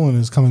 Josh Brolin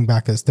is coming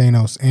back as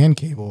Thanos and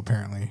Cable,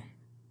 apparently.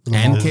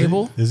 And Is he-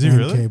 Cable? Is he And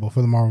really? Cable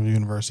for the Marvel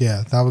Universe.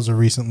 Yeah, that was a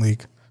recent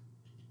leak.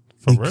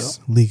 For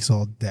Leaks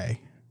all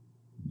day.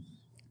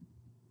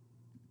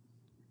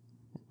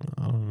 real?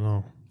 I don't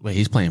know. Wait,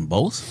 he's playing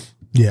both?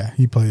 Yeah,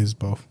 he plays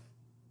both.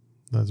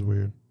 That's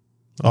weird.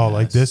 Oh,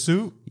 like this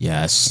suit?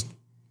 Yes.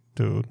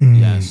 Dude.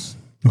 Yes.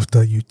 With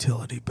the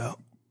utility belt.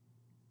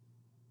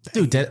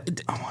 Dude,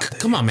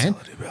 come on, man.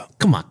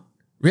 Come on.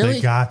 Really?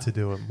 They got to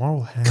do it.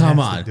 Marvel has Come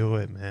on. to do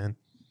it, man.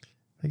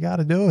 They got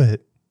to do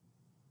it.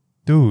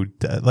 Dude,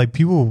 like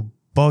people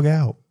bug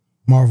out.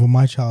 Marvel,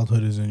 my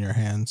childhood is in your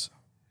hands.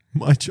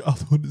 My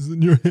childhood is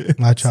in your hands.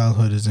 My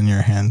childhood is in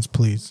your hands,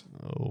 please.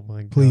 Oh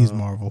my god. Please,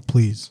 Marvel,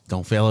 please.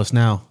 Don't fail us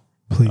now.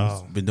 Please.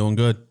 Oh. Been doing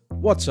good.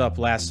 What's up,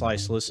 Last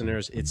Slice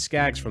listeners? It's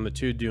Skaggs from the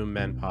Two Doomed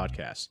Men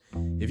podcast.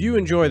 If you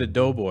enjoy the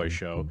Doughboys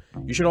show,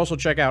 you should also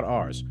check out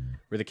ours,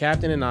 where the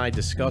captain and I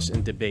discuss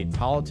and debate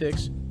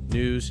politics,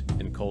 news,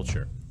 and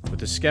culture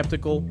with a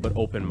skeptical but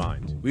open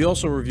mind. We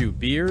also review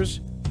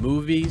beers,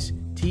 movies,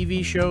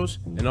 TV shows,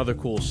 and other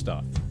cool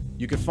stuff.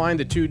 You can find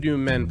the Two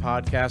Doomed Men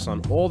podcast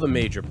on all the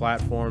major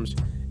platforms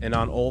and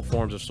on all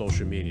forms of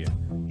social media.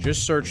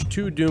 Just search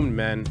Two Doomed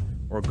Men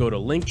or go to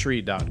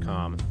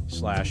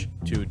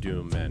linktree.com/Two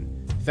Doomed Men.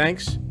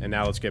 Thanks, and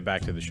now let's get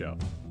back to the show.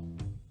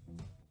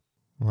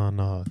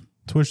 On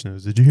Twitch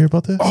news, did you hear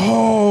about this?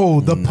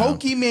 Oh, the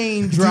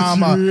Pokimane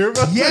drama. Did you hear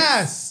about this?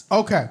 Yes.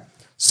 Okay.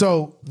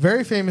 So,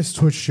 very famous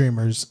Twitch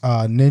streamers,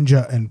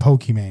 Ninja and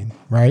Pokimane,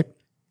 right?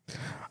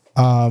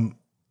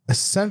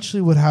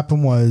 Essentially what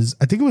happened was,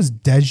 I think it was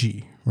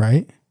Deji,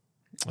 right?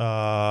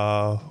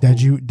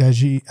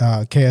 Deji,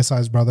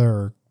 KSI's brother,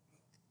 or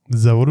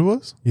Is that what it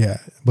was? yeah,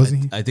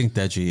 wasn't he? I think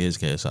Deji is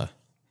KSI.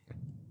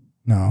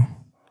 No.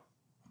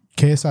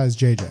 KSI is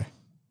JJ.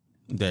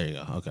 There you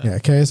go. Okay. Yeah,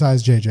 KSI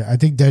is JJ. I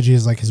think Deji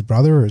is like his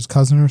brother or his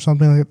cousin or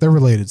something like that. They're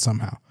related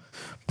somehow.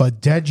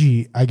 But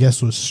Deji, I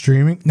guess, was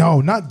streaming.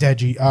 No, not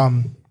Deji.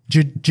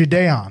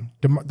 Gideon,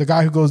 the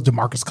guy who goes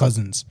DeMarcus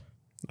Cousins.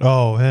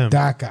 Oh, him.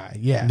 That guy.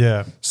 Yeah.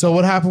 Yeah. So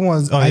what happened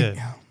was,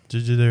 Yeah.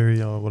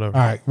 Jujidari or whatever.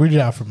 all right, read it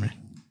out for me.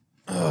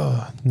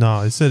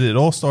 No, it said it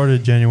all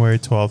started January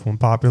 12th when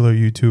popular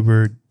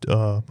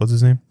YouTuber, what's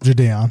his name?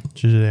 Gideon.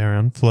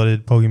 Jujidarian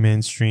flooded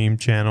Pokemon's stream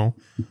channel,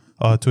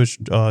 Twitch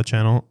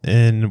channel,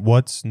 in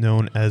what's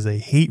known as a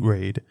hate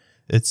raid.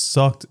 It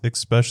sucked,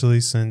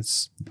 especially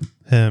since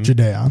him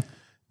Gideon.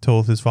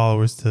 told his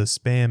followers to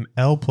spam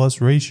L+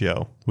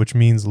 ratio, which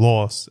means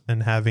loss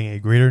and having a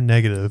greater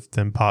negative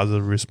than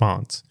positive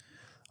response,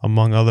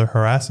 among other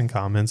harassing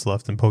comments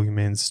left in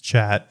Pokemon's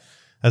chat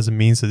as a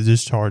means to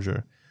discharge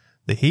her.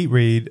 The hate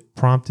raid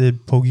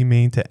prompted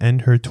Pokimane to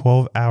end her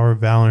 12-hour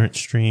Valorant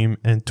stream,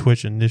 and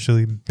Twitch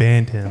initially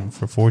banned him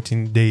for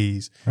 14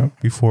 days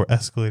before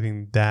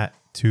escalating that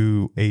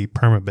to a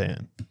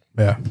permaban.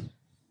 Yeah.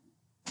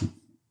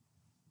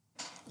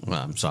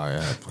 Well, I'm sorry.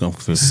 I'm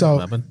confused.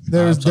 So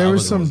there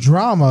was some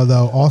drama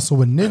though, also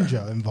with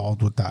Ninja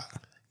involved with that.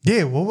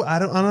 Yeah, well, I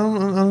don't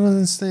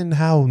understand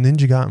how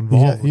Ninja got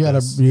involved. You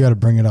gotta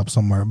bring it up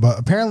somewhere. But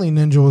apparently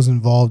Ninja was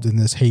involved in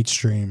this hate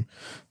stream.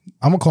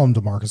 I'm gonna call him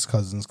DeMarcus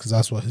Cousins because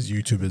that's what his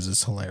YouTube is.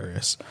 It's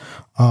hilarious.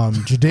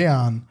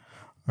 Gideon,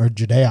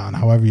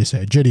 however you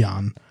say it,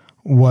 Gideon,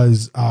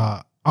 was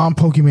on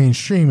Pokimane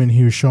stream and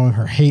he was showing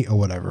her hate or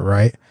whatever,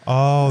 right?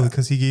 Oh,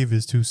 because he gave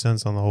his 2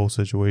 cents on the whole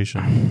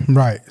situation.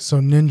 Right. So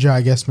Ninja,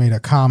 I guess, made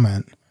a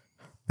comment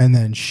and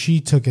then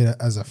she took it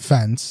as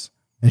offense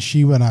and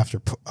she went after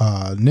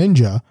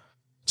Ninja.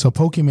 So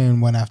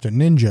Pokimane went after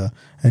Ninja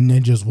and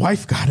Ninja's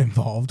wife got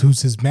involved,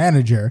 who's his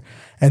manager,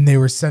 and they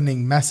were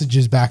sending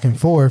messages back and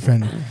forth,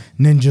 and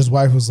Ninja's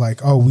wife was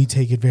like, oh, we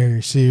take it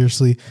very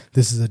seriously.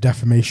 This is a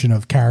defamation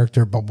of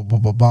character, blah, blah, blah,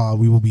 blah, blah.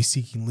 We will be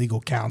seeking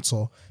legal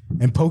counsel.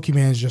 And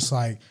Pokemon's just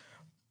like,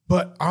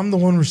 but I'm the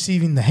one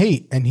receiving the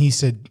hate. And he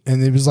said,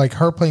 and it was like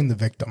her playing the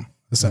victim,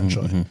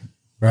 essentially.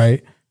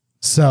 Right?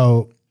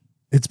 So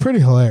it's pretty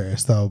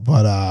hilarious though,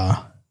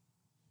 but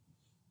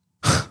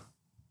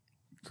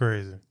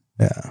Crazy.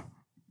 yeah.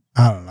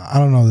 I don't know. I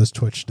don't know this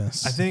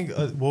Twitchness. I think,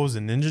 what was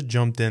it? Ninja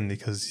jumped in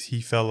because he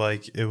felt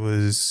like it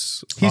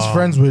was... He's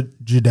friends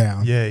with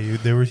Gideon. Yeah,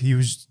 he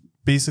was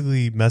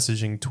basically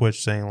messaging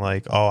Twitch saying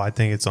like, oh, I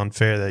think it's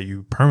unfair that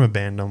you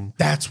permabanned him.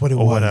 That's what it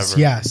was. Whatever.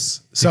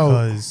 Yes.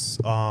 So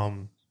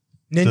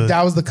because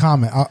that was the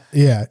comment.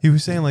 Yeah. he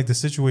was saying like the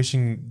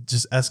situation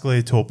just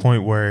escalated to a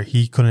point where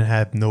he couldn't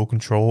have no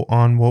control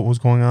on what was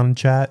going on in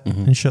chat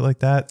and shit like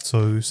that.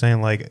 So he was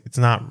saying like it's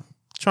not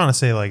trying to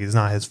say like it's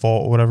not his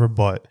fault or whatever,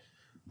 but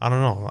I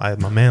don't know.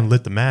 My man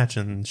lit the match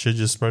and shit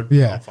just spread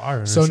on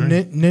fire. So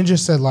Ninja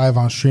said live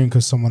on stream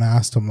because someone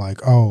asked him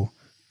like, "Oh,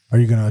 are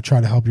you gonna try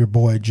to help your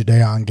boy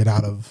Gideon get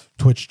out of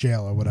Twitch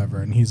jail or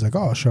whatever?" And he's like,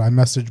 "Oh, should I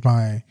message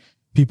my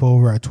people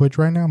over at Twitch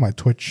right now? My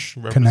Twitch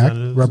Connect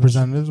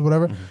representatives,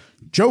 whatever."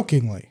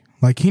 Jokingly,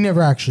 like he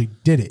never actually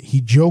did it.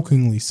 He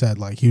jokingly said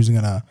like he was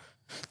gonna,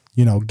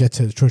 get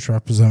to the Twitch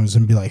representatives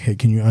and be like, "Hey,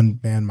 can you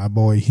unban my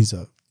boy? He's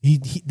a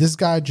this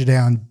guy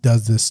Gideon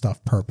does this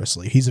stuff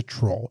purposely. He's a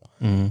troll,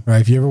 right?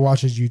 If you ever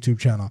watch his YouTube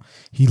channel,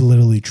 he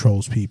literally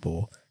trolls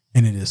people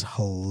and it is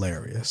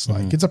hilarious.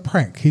 Like it's a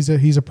prank. He's a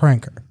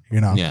pranker. You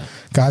know. Yeah.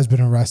 Guy's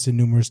been arrested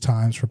numerous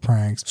times for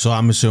pranks. So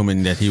I'm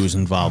assuming that he was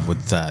involved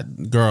with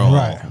that girl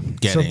Right.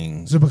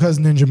 getting. So because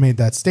Ninja made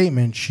that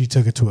statement, she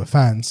took it to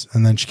offense,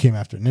 and then she came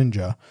after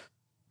Ninja.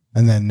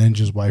 And then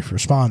Ninja's wife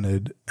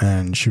responded,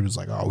 and she was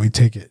like, "Oh, we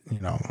take it,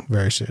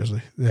 very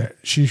seriously." Yeah,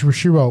 she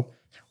wrote,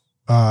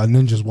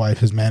 Ninja's wife,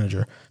 his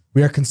manager,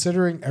 "We are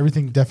considering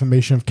everything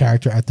defamation of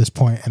character at this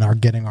point, and are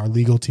getting our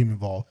legal team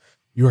involved.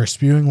 You are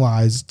spewing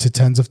lies to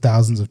tens of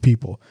thousands of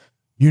people.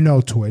 You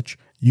know Twitch.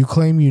 You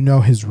claim you know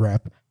his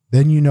rep.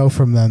 Then you know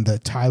from them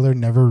that Tyler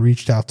never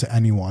reached out to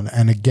anyone,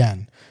 and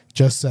again,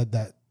 just said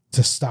that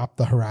to stop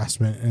the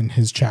harassment in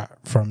his chat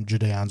from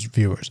Judeon's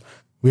viewers.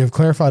 We have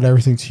clarified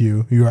everything to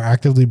you. You are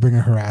actively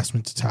bringing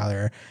harassment to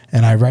Tyler,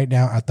 and I right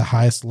now at the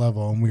highest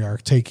level, and we are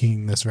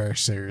taking this very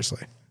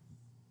seriously."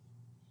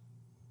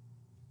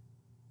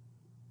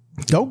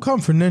 Don't come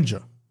for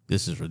Ninja.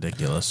 This is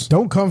ridiculous.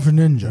 Don't come for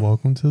Ninja.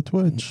 Welcome to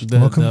Twitch.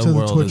 Welcome to the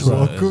world Twitch is,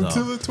 world. Welcome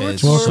to the Twitch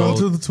it's world. Welcome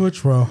so- to the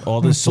Twitch, bro.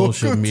 all this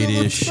social Welcome to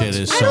media the shit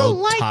is Twitch.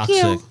 so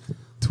toxic.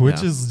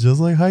 Twitch Yeah. is just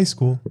like high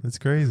school. It's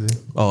crazy.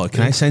 Oh,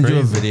 can I It's send you a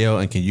crazy. video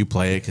and can you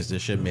play it? Because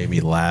this shit made me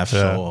laugh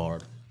Yeah. so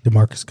hard.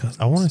 DeMarcus Cousins.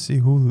 I want to see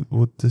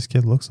what this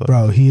kid looks like.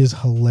 Bro, he is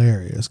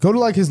hilarious. Go to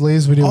like his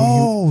latest video.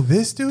 Oh,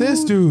 this dude.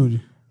 This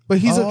dude. But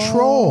he's a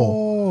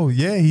troll. Oh,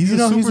 yeah, he's You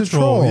know a super he's a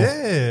troll.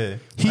 Yeah,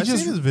 He I've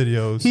just- seen his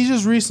videos. He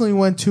just recently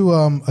went to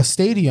a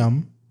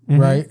stadium,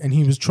 right? And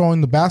he was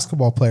trolling the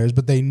basketball players,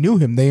 but they knew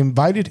him. They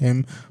invited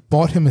him,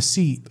 bought him a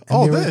seat. And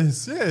oh, they were-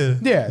 this, yeah,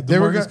 Yeah, they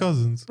were DeMarcus gonna-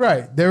 Cousins.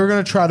 Right. They were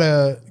going to try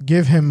to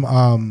give him,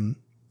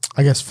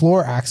 I guess,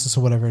 floor access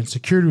or whatever. And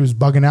security was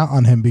bugging out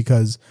on him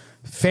because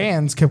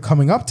fans kept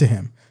coming up to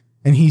him.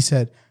 And he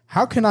said,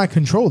 "How can I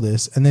control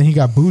this?" And then he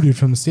got booted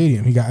from the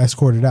stadium. He got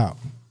escorted out.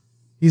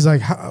 He's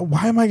like,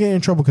 "Why am I getting in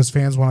trouble? Because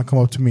fans want to come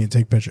up to me and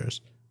take pictures."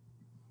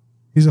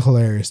 He's a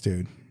hilarious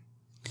dude.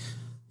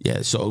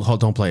 Yeah, so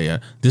don't play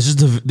it.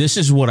 This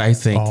is what I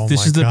think. Oh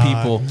This my is the God,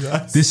 people.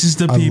 yes. This is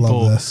the I love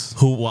people this.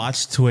 who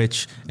watch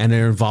Twitch and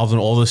they're involved in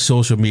all the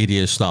social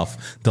media stuff.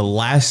 The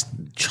last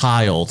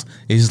child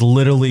is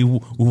literally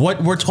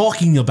what we're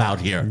talking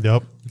about here.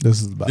 Yep.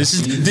 This is the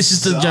best. This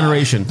is the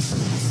generation.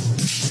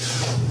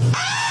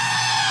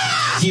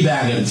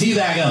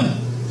 Teabag him.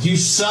 You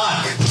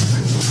suck.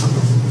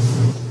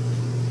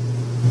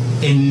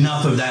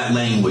 Enough of that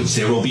language.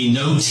 There will be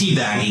no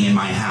teabagging in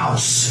my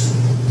house.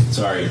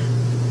 Sorry.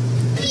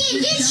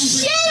 Get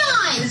shit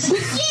on! Get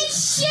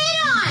shit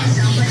on!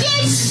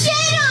 Get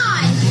shit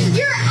on!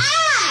 Your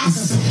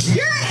ass!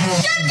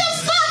 Shut the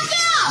fuck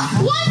up!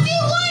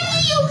 1v1 me,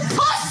 you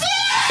pussy!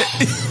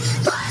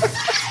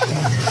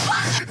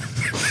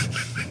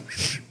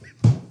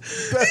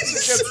 That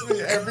gets me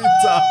every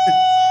time.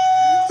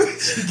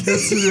 She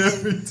gets me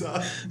every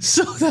time.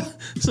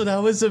 So that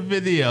was a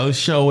video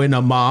showing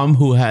a mom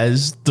who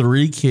has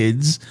 3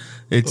 kids.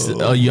 It's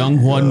a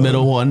young one,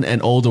 middle one,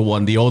 and older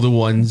one. The older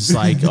one's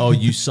like, "Oh,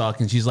 you suck,"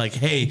 and she's like,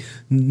 "Hey,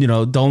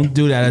 don't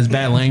do that. As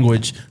bad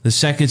language." The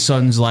second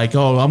son's like,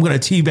 "Oh, I'm gonna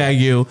teabag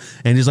you,"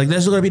 and he's like,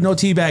 "There's gonna be no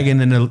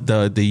teabagging." And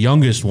then the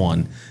youngest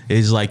one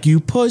is like, "You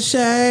pussy,"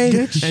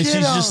 and she's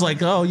just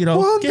like, "Oh,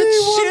 get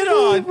shit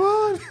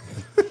on."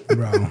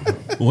 Bro.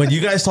 When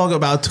you guys talk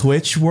about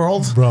Twitch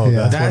world, Bro,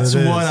 Yeah. that's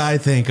what it what is. I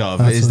think of.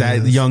 That's Is what it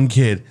that is. young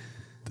kid?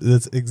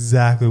 That's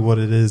exactly what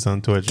it is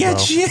on Twitch, Get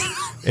bro. shit.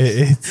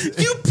 It's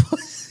You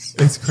pussy.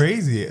 it's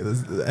crazy.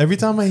 Every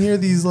time I hear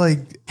these,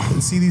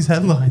 see these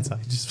headlines, I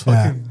just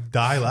fucking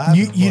die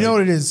laughing. You know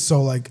what it is?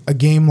 So like a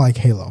game like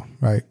Halo,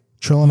 right?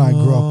 Trill and I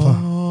grew up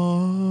playing.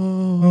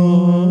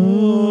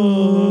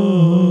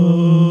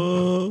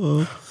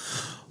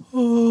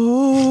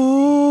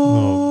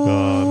 Oh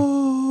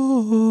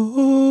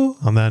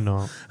God. On that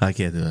note, I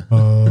can't do it.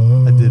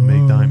 I did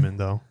make Diamond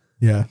though.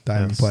 Yeah,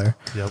 Diamond Yes. player.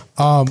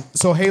 Yep.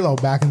 So Halo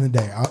back in the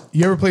day.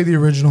 You ever played the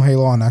original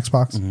Halo on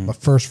Xbox? The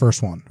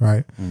first one,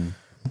 right?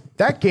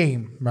 That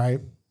game, right?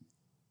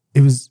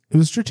 It was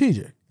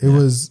strategic. It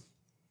was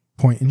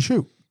point and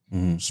shoot,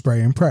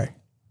 spray and pray.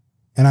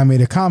 And I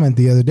made a comment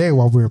the other day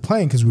while we were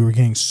playing because we were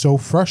getting so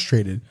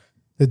frustrated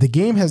that the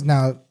game has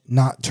now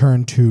not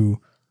turned to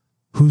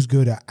who's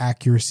good at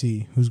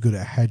accuracy, who's good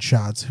at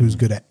headshots, who's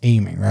good at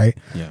aiming, right?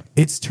 Yeah.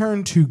 It's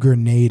turned to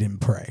grenade and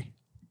pray,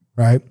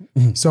 right?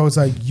 So it's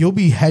like you'll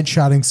be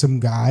headshotting some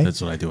guy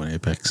That's what I do in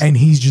Apex. and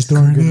he's just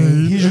throwing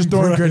grenades. He's just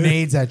throwing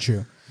grenades at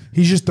you.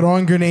 He's just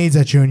throwing grenades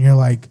at you, and you're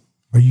like,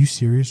 "Are you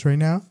serious right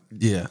now?"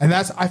 Yeah. And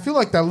I feel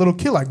like that little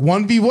kid, like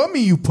 1v1 me,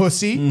 you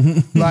pussy.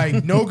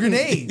 Like no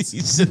grenades.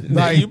 He's sitting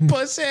there, Like, you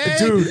pussy.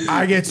 Dude,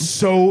 I get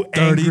so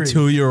angry.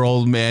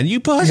 32-year-old man, you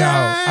pussy. Yo,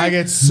 I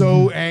get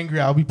so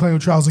angry. I'll be playing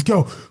with Charles like,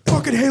 "Yo,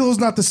 fucking Halo's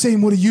not the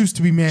same what it used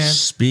to be, man."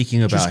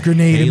 Speaking about Just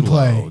grenade and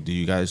Halo, play. do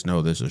you guys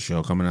know there's a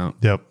show coming out?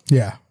 Yep.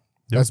 Yeah.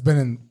 That's been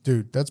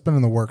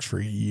in the works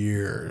for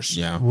years.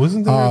 Yeah.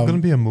 Wasn't there going to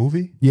be a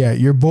movie? Yeah,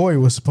 your boy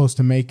was supposed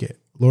to make it.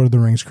 Lord of the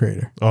Rings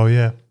creator, Oh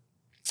yeah.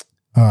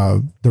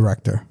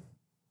 director.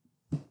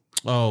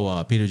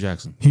 Oh, Peter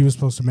Jackson. He was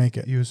supposed to make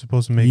it. He was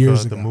supposed to make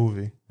Years the ago.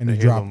 movie, And the he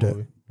Halo dropped it.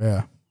 movie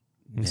Yeah.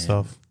 and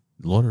stuff.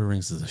 Lord of the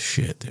Rings is a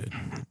shit, dude.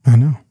 I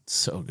know. It's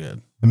so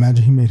good.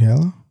 Imagine he made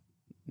Halo.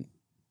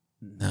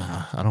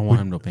 Nah, I don't want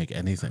him to make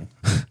anything.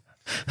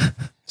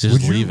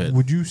 Just leave it.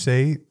 Would you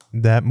say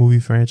that movie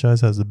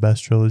franchise has the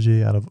best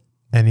trilogy out of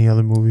any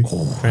other movie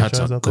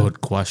franchise? That's a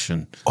good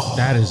question.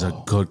 That is a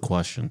good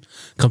question.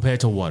 Compared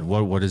to what?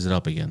 What is it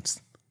up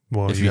against?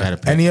 Well, If you had to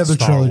pick. Any other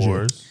Star trilogy?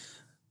 Wars.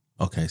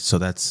 Okay, so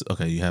that's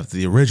okay. You have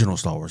the original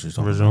Star Wars. You're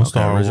talking Original about.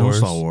 Star original Wars.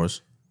 Star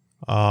Wars.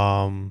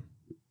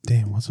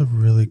 Damn, what's a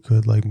really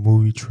good like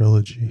movie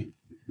trilogy?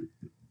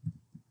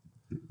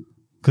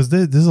 Because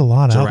there's a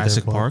lot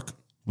Jurassic out there. Park.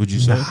 Would you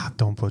say? Nah,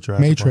 don't put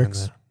Jurassic Matrix.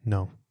 Park in there.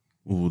 No.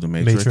 Ooh, the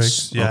Matrix.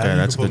 Matrix, yeah, okay, you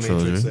that's a could good put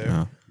Matrix trilogy.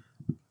 there.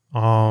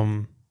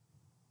 Yeah.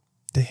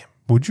 Damn.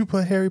 Would you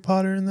put Harry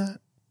Potter in that?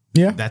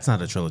 Yeah. That's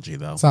not a trilogy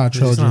though. It's not a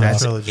trilogy. not a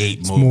That's trilogy. 8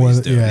 It's movies, more,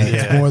 dude.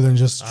 it's more than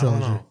just a I don't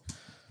trilogy. know.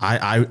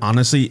 I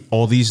honestly,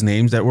 all these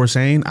names that we're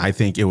saying, I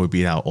think it would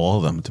beat out all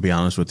of them. To be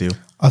honest with you,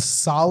 A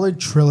solid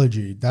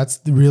trilogy. That's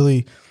the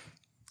really.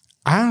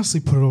 I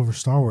honestly put it over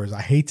Star Wars.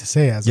 I hate to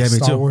say it as a me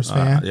Star too. Wars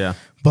fan. Yeah.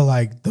 But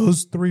like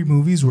those 3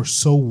 movies were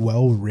so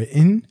well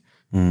written.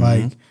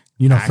 Like,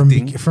 you know,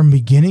 Acting. from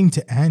beginning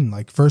to end,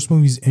 like first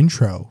movie's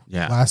intro,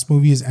 Yeah. last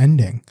movie is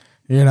ending.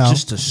 You know,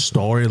 just the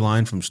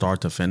storyline from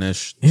start to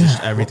finish, just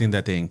Yeah. everything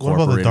that they What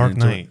incorporated. about the Dark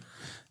into Knight?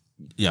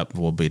 It. Yep,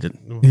 we'll beat it.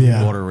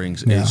 Yeah. Lord of the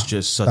Rings Yeah. is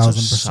just such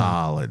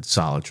 1000%. a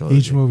solid trilogy.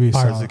 each movie is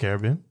Pirates of solid. the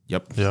Caribbean.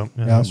 Yep. Yep. Yeah,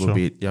 Yep. that's We'll true.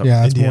 beat. Yep.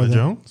 Yeah, that's Indiana more than,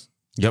 Jones.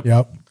 Yep.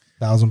 Yep,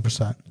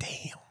 1000%.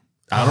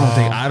 I don't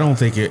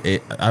think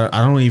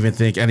I don't even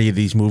think any of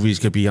these movies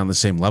could be on the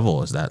same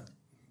level as that,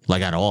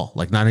 like at all.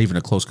 Like not even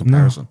a close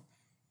comparison.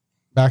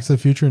 Back to the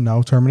Future,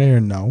 no. Terminator,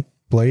 no.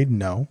 Blade,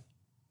 no.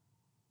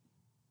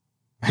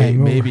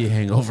 Hangover. Maybe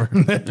Hangover.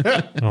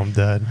 Oh, I'm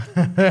dead.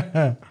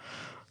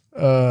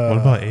 What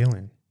about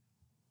Alien?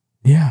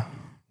 Yeah,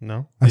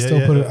 No, I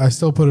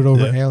still put it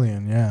over Yeah.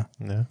 Alien. Yeah,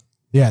 Yeah.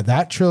 yeah.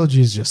 That trilogy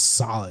is just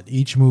solid.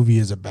 Each movie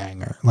is a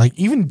banger. Like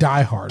even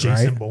Die Hard,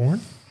 Jason right?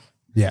 Bourne.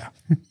 Yeah,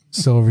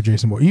 still over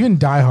Jason Bourne. Even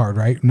Die Hard,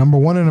 right? Number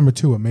 1 and number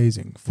 2,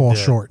 amazing. Fall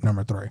Yeah. short,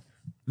 number 3.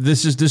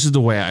 This is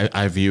the way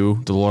I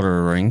view the Lord of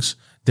the Rings.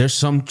 There's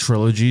some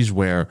trilogies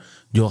where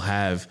you'll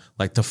have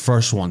like the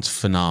first one's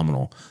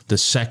phenomenal, the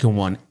second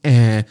one,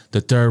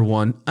 the third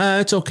one,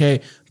 it's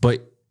okay,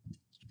 but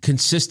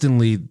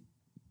consistently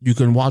you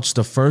can watch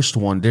the first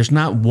one. There's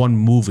not one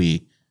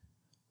movie.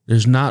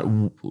 There's not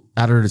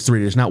out of the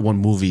 3. There's not one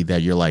movie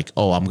that you're like,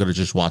 oh, I'm gonna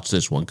just watch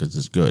this one because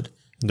it's good.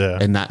 Yeah.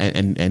 And not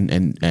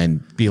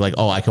and be like,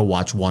 oh, I could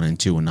watch 1 and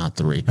 2 and not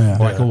 3,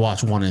 or I could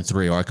watch 1 and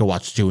 3, or I could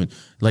watch 2 and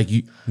like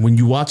you. When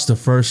you watch the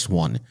first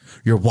one,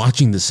 you're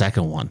watching the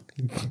second one,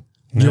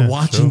 you're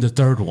watching the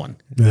third one.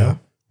 Yeah.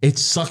 It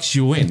sucks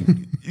you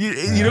in.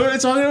 You know what I'm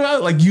talking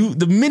about? Like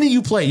the minute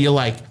you play, you're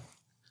like,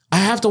 I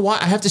have to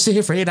watch. I have to sit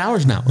here for 8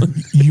 hours now.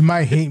 You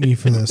might hate me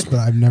for this, but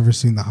I've never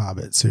seen the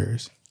Hobbit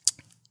series.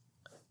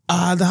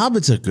 The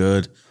Hobbits are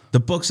good. The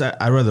books,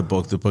 I read the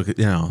book. The book, you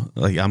know,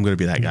 like I'm gonna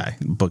be that guy.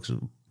 Books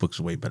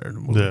are way better than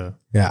the movie. Yeah.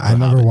 Yeah, I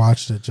never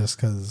watched it just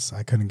because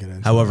I couldn't get into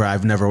it. However,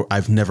 I've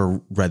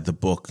never read the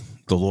book,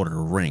 The Lord of the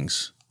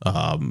Rings.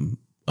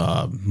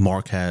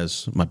 Mark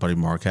has, my buddy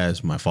Mark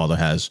has, my father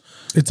has.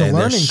 It's a and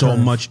learning there's so curve.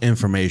 much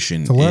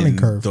information a learning in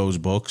curve. those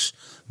books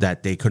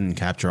that they couldn't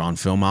capture on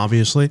film,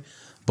 obviously.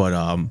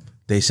 But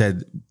they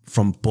said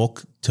from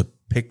book to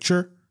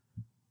picture,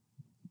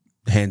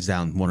 hands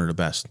down, one of the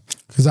best.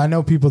 Because I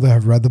know people that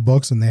have read the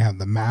books and they have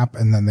the map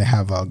and then they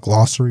have a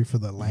glossary for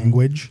the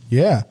language.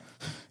 Yeah.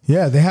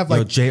 Yeah, they have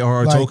like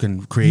J.R.R. like,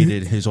 Tolkien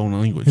created his own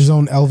language. his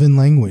own Elven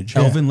language.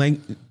 Yeah. Elven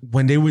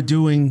when they were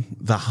doing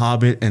The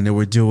Hobbit and they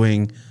were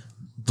doing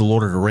The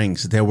Lord of the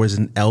Rings, there was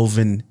an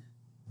Elven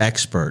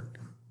expert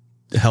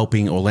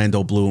helping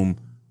Orlando Bloom,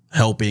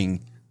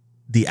 helping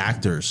the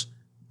actors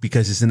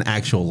because it's an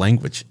actual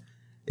language.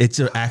 It's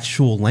an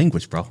actual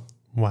language, bro.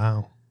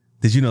 Wow.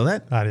 Did you know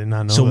that? I did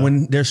not know So that.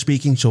 when they're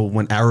speaking,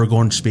 when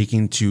Aragorn's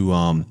speaking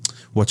to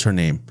what's her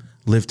name,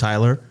 Liv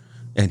Tyler,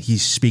 and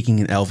he's speaking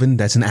in Elven,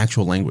 that's an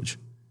actual language.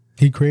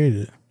 He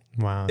created it.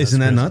 Wow. Isn't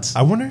that crazy. nuts?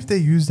 I wonder if they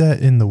use that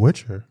in The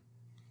Witcher.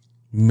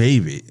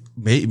 Maybe.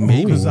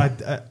 Because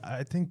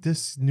I think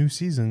this new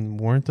season,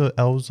 weren't the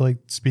elves like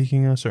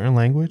speaking a certain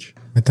language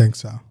I think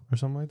so. or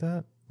something like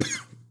that?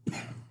 I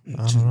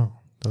don't know.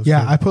 That was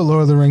Yeah, good. I put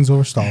Lord of the Rings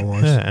over Star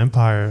Wars. Yeah,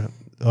 Empire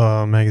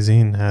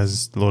magazine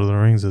has Lord of the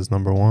Rings as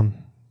number 1.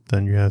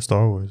 Then you have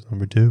Star Wars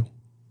number 2.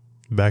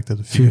 Back to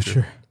the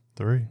Future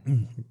 3.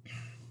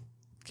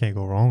 Can't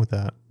go wrong with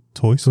that.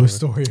 Toy Toy Story.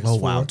 Story. Is Oh,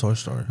 wow. 4. Toy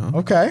Story, huh?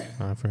 Okay.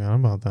 I forgot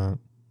about that.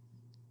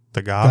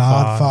 The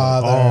Godfather.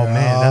 Godfather. Oh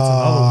man, that's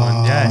another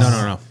one. Yes.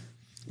 No.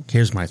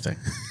 Here's my thing.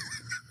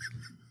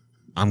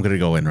 I'm going to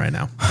go in right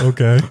now.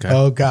 Okay.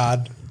 Oh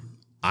God.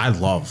 I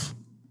love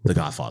The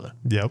Godfather.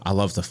 Yep. I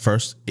love the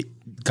first.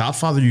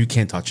 Godfather, you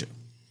can't touch it,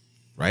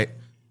 right?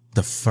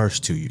 The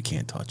first 2 you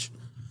can't touch.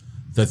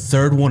 The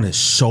third one is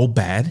so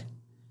bad,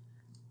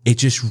 it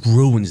just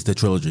ruins the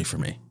trilogy for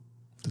me.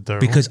 The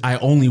third Because I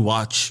only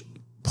watch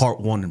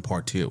part 1 and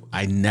part 2.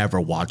 I never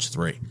watched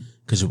 3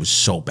 because it was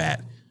so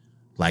bad.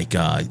 Like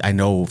I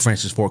know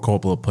Francis Ford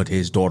Coppola put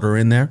his daughter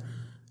in there,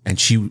 and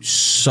she was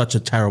such a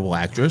terrible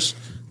actress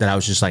that I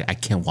was just like, I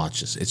can't watch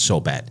this. It's so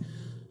bad.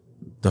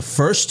 The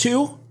first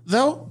two,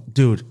 though,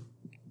 dude,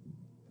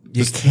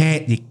 you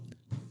can't.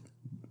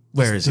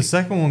 Where is The he?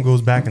 second one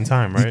goes back in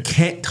time, You right?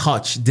 can't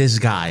touch this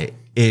guy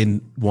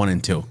in 1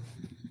 and 2.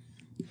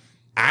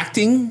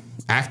 Acting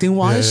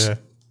wise, Yeah.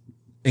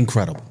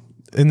 incredible.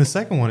 In the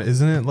second one,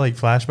 isn't it like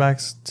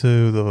flashbacks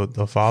to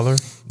the father?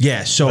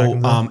 Yeah, so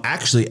Back in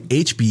actually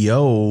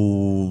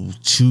HBO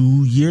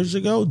 2 years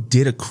ago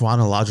did a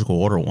chronological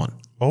order one.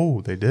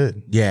 Oh, they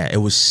did. Yeah, it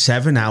was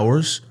 7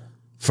 hours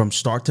from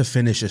start to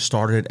finish. It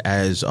started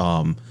as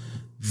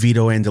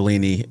Vito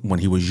Andolini when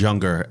he was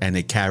younger, and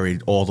it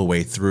carried all the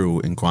way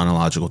through in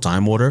chronological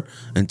time order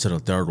into the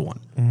third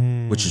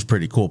one, which is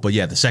pretty cool. But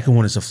yeah, the second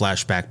one is a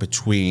flashback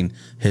between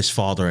his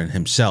father and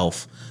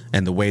himself,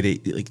 and the way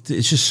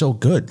it's just so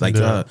good. Like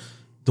the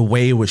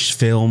way it was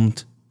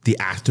filmed, the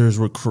actors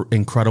were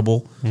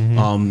incredible.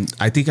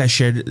 I think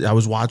I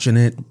was watching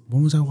it.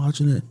 When was I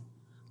watching it?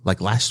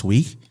 Like last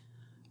week.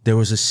 There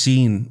was a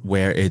scene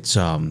where it's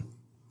Michael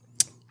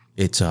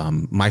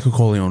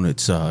Corleone,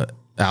 it's Al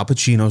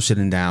Pacino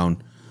sitting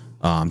down,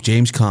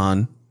 James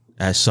Caan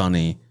as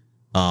Sonny,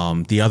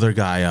 the other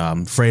guy,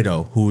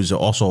 Fredo, who's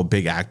also a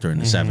big actor in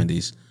the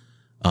 70s,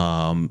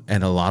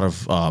 and a lot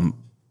of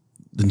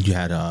then you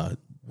had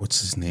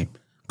what's his name?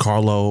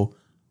 Carlo,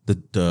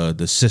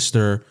 the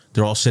sister,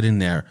 they're all sitting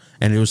there,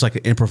 and it was like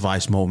an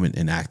improvised moment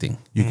in acting.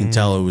 You can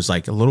tell it was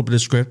like a little bit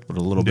of script, but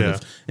a little bit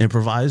of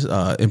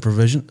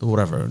improvisation,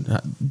 whatever,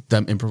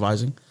 them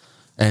improvising.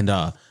 And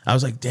I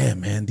was like,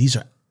 damn, man, these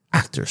are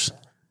actors.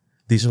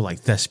 These are like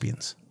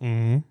thespians,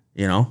 you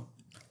know?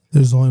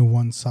 There's only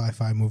one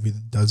sci-fi movie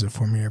that does it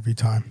for me every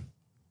time.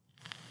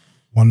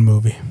 One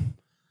movie.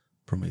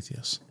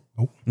 Prometheus.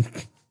 Nope.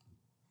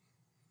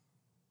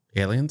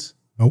 Aliens?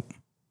 Nope.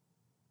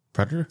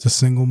 Predator? It's a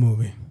single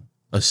movie.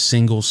 A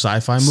single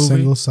sci-fi movie?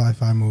 Single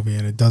sci-fi movie,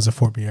 and it does it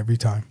for me every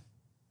time.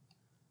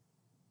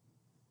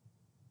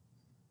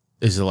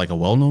 Is it like a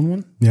well-known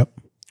one? Yep.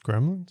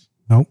 Gremlins?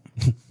 Nope.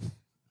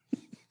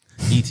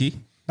 E.T.?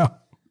 No.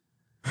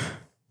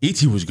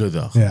 E.T. was good,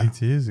 though. Yeah.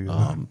 E.T. is a good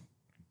one.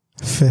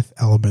 Fifth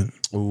Element.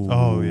 Ooh,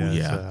 Oh, yeah.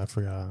 yeah. I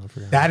forgot.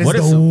 That is What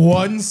if the the-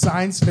 one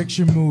science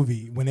fiction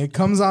movie. When it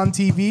comes on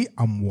TV,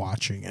 I'm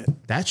watching it.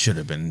 That should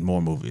have been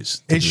more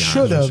movies. to It be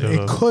should honest. have.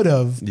 It could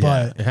have. Yeah,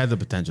 But it had the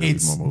potential to be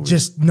it's more movies.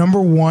 just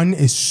number one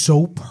is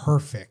so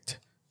perfect.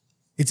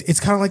 It's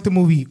kind of like the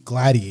movie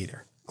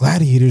Gladiator.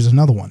 Gladiator is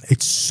another one.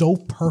 It's so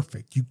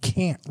perfect. You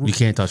can't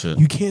touch it.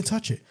 You can't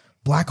touch it.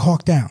 Black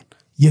Hawk Down.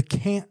 You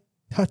can't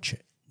touch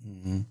it.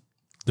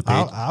 The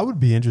page. I would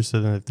be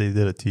interested in if they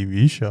did a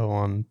TV show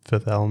on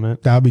Fifth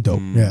Element That'd be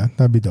dope. Yeah,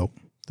 that'd be dope.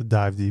 to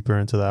dive deeper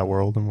into that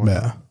world and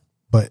whatnot. Yeah.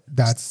 But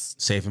that's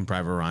Saving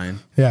Private Ryan.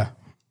 yeah.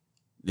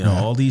 You know,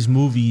 all these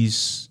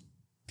movies.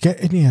 Get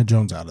Indiana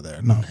Jones out of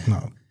there. No.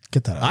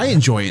 Get that out. I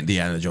enjoy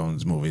Indiana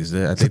Jones movies. I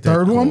the think they're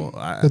third cool.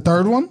 one? The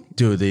third one?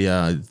 Dude,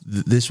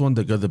 this one,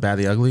 the Good, the Bad,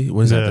 the Ugly.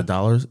 What is Yeah. that? The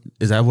dollars?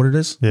 Is that what it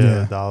is? Yeah, Yeah.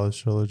 the Dollars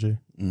trilogy.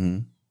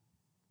 No.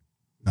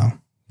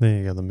 Then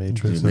you got the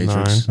Matrix. The at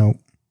Matrix. 9. Nope.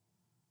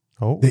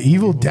 Oh, The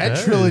Evil Dead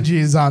trilogy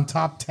is on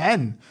top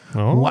 10.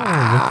 Oh, Wow. Look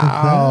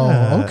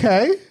at that.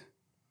 Okay.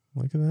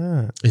 Look at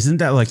that. Isn't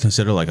that like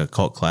considered like a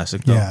cult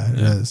classic though? Yeah, it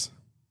is.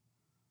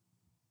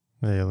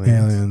 Aliens.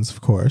 Aliens,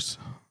 of course.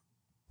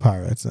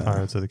 Pirates.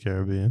 Pirates of the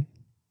Caribbean.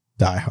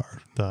 Die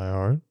Hard. Die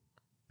Hard.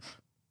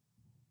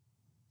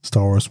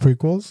 Star Wars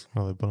prequels.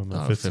 Oh, they put them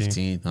at Oh, 15.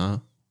 15, huh?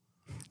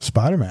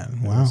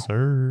 Spider-Man. Wow. Yes,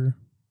 sir.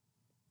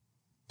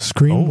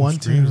 Scream Oh, 1,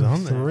 2, Scream's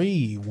on there.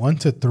 3. 1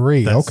 to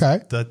 3. That's-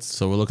 Okay. That's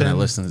So we're looking Then- at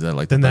listings that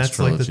like the then best that's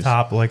like trilogies. the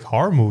top like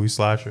horror movie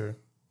slasher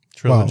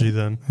trilogy.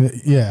 Then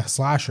Yeah,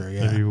 slasher.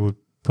 if Yeah. you would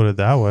put it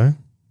that way.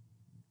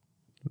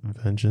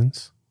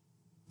 Vengeance.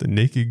 The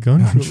Naked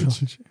Gun Gun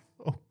trilogy.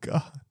 Oh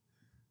God.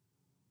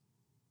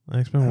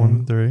 X-Men 1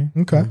 and 3.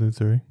 Okay. 1 through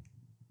 3.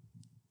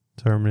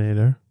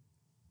 Terminator.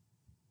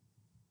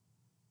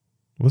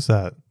 What's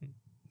that?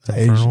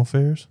 The Infernal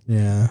Affairs?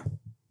 Yeah.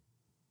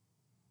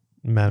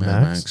 Mad Mad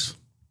Max? Max.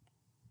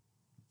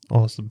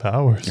 Austin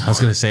Powers. I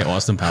was gonna say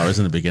Austin Powers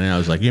in the beginning. I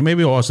was like, yeah,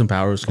 maybe Austin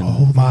Powers can.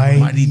 Oh,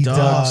 Mighty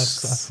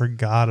Ducks. I Ducks.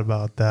 forgot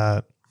about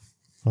that.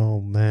 Oh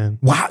man.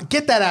 Wow.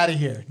 Get that out of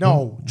here.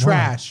 No.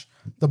 Trash.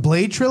 The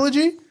Blade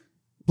trilogy?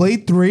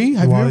 Blade 3?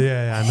 Have Well, you?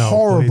 yeah, I know.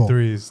 Horrible. Blade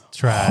 3 is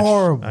trash.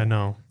 Horrible. I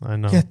know.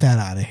 Get that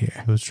out of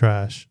here. It was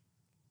trash.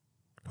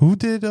 Who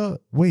did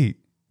wait.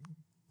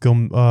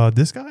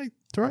 This guy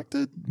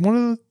directed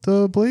one of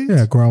the Blades?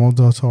 Yeah, Guillermo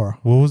del Toro.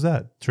 What was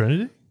that?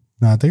 Trinity?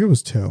 No, I think it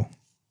was 2.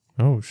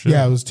 Oh shit.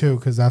 Yeah, it was 2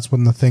 because that's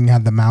when the thing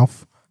had the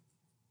mouth.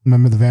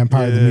 Remember the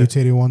vampire, the Yeah.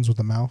 mutated ones with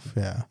the mouth?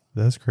 Yeah.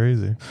 That's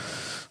crazy.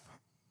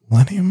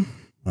 Millennium?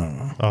 I don't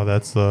know. Oh,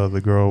 that's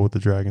the girl with the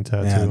dragon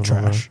tattoo. Yeah, and all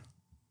trash. that.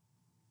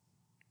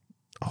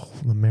 Oh,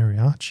 the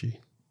mariachi.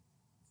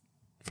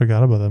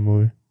 Forgot about that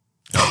movie.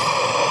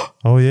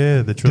 Oh yeah,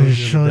 the The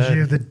trilogy, Trilogy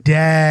of the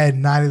Dead,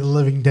 Night of the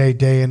Living Day,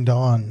 Day and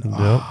Dawn.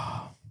 Yep.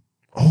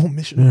 Oh,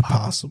 Mission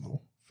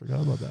Impossible.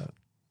 Forgot about that.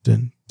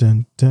 Dun,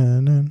 dun,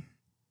 dun, dun.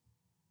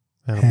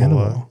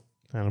 Hannibal.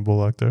 Hannibal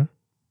Lecter.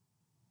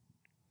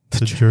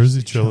 The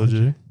Jersey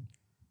Trilogy.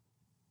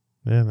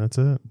 Yeah, that's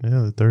it.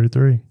 Yeah, the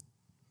 33.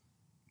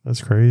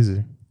 That's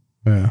crazy.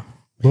 Yeah.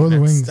 Lord of the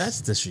Rings.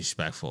 That's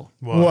disrespectful.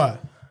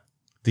 What?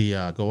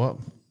 The go up.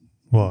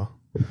 What?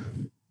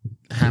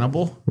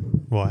 Hannibal.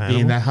 Well, Being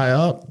Hannibal. that high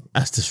up,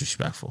 that's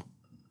disrespectful.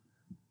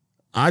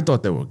 I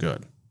thought they were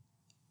good.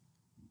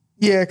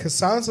 Yeah, because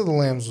Silence of the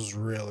Lambs was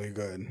really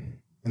good.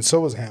 And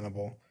so was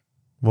Hannibal.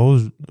 What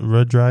was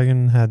Red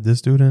Dragon had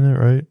this dude in it,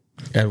 right?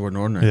 Edward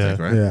Norton, I Yeah. think,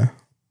 right? Yeah.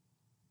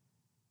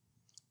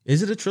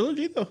 Is it a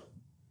trilogy though?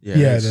 Yeah,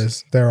 it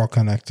is. They're all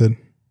connected.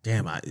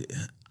 Damn, I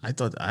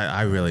thought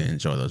I really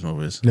enjoy those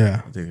movies.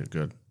 Yeah. I think they're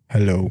good.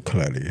 Hello,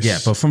 Claudius. Yeah,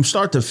 but from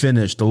start to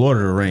finish, The Lord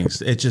of the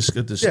Rings, it just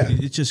Yeah.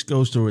 it just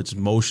goes through its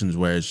motions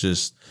where it's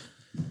just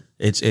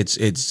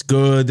it's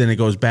good, then it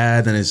goes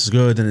bad, then it's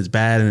good, then it's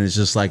bad, and it's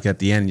just like at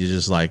the end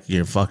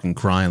you're fucking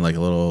crying like a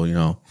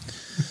little,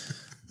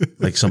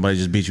 like somebody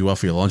just beat you up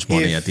for your lunch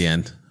money at the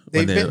end.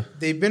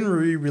 They've been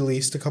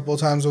re-released a couple of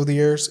times over the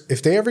years.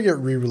 If they ever get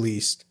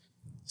re-released,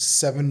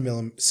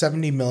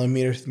 70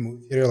 millimeter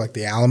movie theater like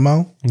the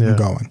Alamo, I'm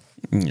going.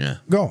 Yeah.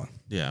 Going.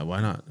 Yeah,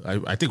 why not?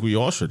 I think we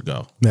all should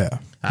go. Yeah.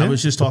 I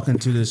was just talking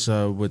to this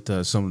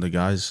with some of the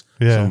guys,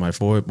 Yeah. some of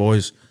my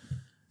boys.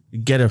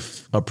 Get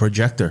a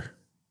projector,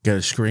 get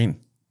a screen,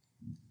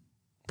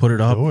 put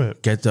it up, Do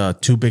it. get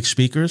 2 big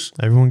speakers,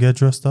 Everyone get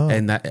dressed up.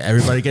 and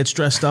everybody gets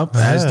dressed up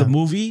as the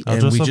movie, I'll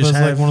and dress we up just as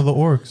have like one of the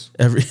orcs.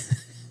 every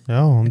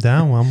Yo, I'm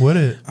down. I'm with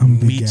it. I'm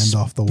big meats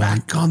Gandalf the White.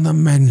 back on the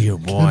menu,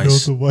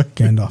 boys.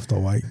 Gandalf the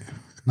White.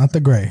 Not the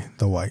gray,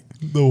 the white.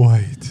 The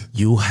white.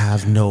 You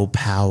have no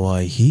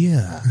power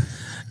here,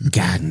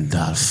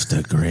 Gandalf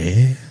the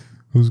Grey.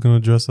 Who's gonna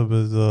dress up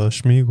as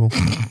Schmeagol?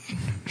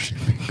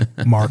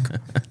 Mark.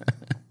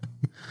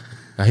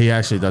 He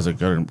actually does a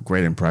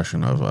great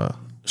impression of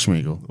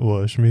Schmeagol.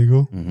 What,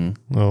 Schmeagol?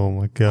 Mm-hmm. Oh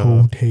my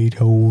god.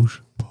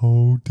 Potatoes.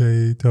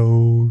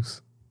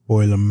 Potatoes.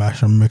 Boil them,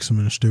 mash them, mix them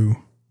in a stew.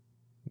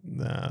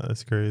 Nah,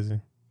 that's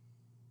crazy.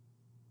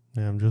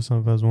 Yeah, I'm dressing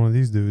up as one of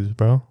these dudes,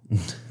 bro. One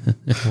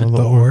of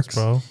the orcs,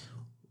 bro.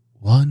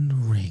 One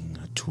ring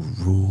to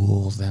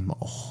rule them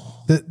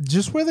all.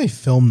 Just where they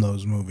filmed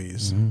those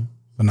movies,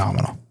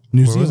 phenomenal.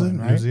 New Where was Zealand,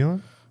 it? right? New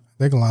Zealand?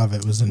 I think a lot of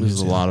it was in New There's a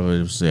Zealand. lot of it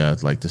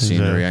was like the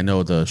scenery. Yeah. I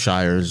know the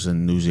Shires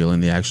in New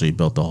Zealand, they actually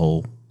built the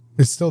whole.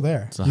 It's still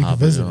there. a You can Hobbit,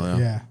 visit yeah. it.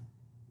 Yeah.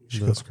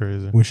 That's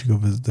crazy. We should go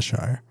visit the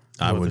Shire.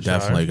 I would the Shire?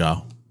 definitely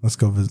go. Let's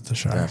go visit the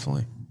Shire.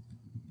 Definitely.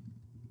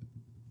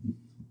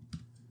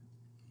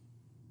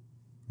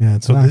 Yeah,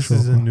 it's So an this actual-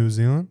 is in New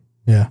Zealand?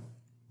 Yeah.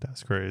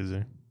 That's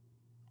crazy.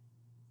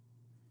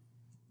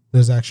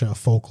 There's actually a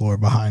folklore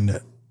behind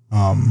it.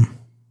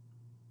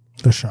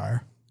 The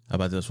Shire. How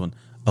about this one?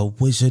 A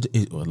wizard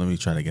is. Well, let me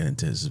try to get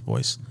into his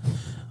voice.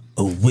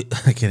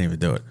 I can't even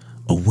do it.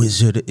 A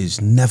wizard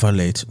is never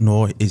late,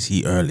 nor is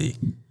he early.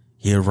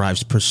 He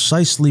arrives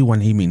precisely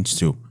when he means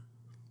to.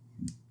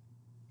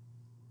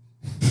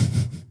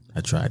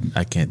 I tried.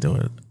 I can't do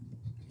it.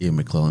 Ian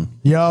McClellan.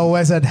 Yo,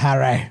 wizard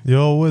Harry.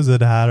 Yo,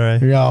 wizard Harry.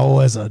 Yo,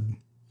 wizard.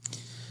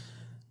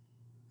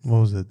 What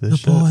was it? This The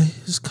shit? boy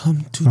has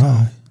come to Oh,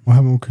 die. what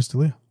happened with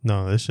Crystalia?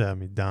 No, this shit had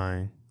me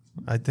dying.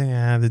 I think it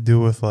had to do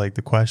with like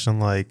the question,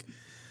 like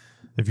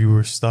if you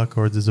were stuck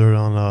or deserted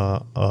on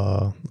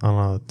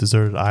a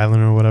deserted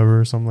island or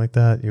whatever or something like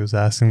that. He was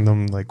asking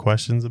them like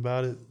questions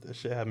about it. That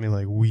shit had me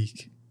like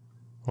weak.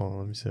 Hold on,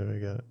 let me see if I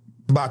got it.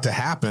 About to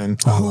happen,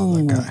 love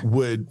who that guy.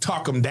 would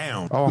talk him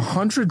down?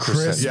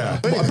 100%. Yeah.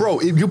 Bro,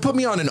 if you put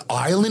me on an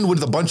island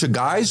with a bunch of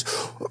guys,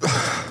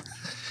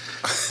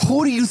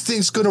 who do you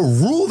think's gonna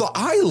rule the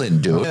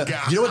island, dude?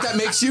 You know what that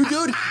makes you,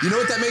 dude? You know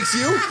what that makes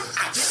you?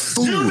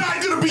 Food. You're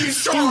not gonna be in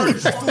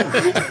charge.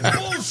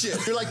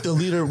 Bullshit. You're like the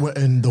leader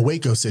in the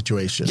Waco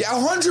situation. Yeah,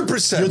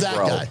 100%. You're that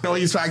bro. guy. No,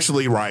 he's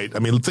actually right. I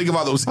mean, think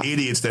about those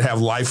idiots that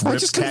have life I rip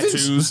just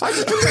tattoos. I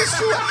just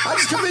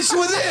convinced you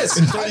with this.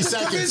 In 30 I just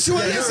seconds. convinced you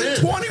with Yeah, this you're in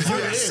in. 20 fucking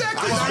You're in.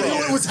 seconds. I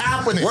knew it was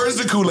happening. Where's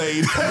the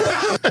Kool-Aid?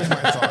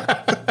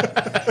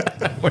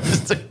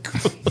 Where's the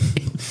Kool-Aid?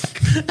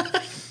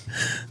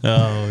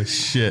 Oh,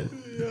 shit.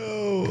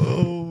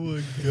 Oh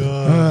my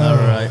god. All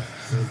right.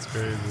 That's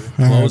crazy.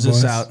 Close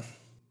boys. this out.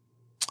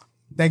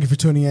 Thank you for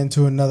tuning in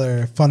to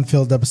another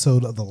fun-filled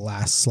episode of the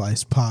Last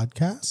Slice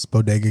podcast.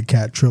 Bodega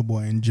Cat,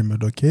 Trillboy, and Jimbo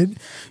the Kid.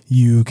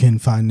 You can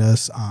find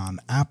us on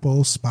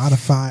Apple,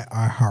 Spotify,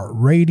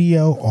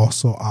 iHeartRadio,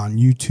 also on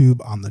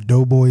YouTube on the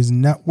DOUGHBOYZ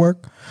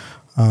Network.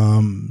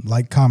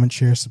 Like, comment,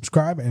 share,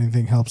 subscribe.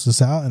 Anything helps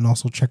us out. And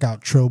also check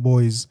out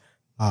Trillboy's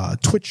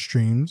Twitch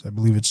streams. I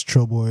believe it's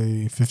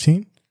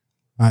Trillboy15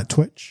 at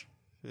Twitch.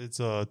 It's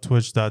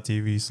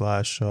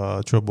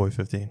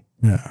twitch.tv/Trillboy15.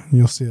 Yeah,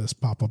 you'll see us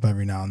pop up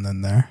every now and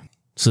then there.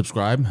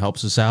 Subscribe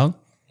helps us out,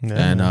 Yeah.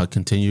 and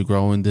continue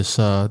growing this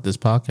this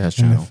podcast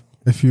And channel.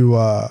 if you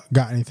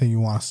got anything you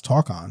want us to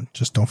talk on,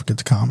 just don't forget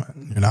to comment.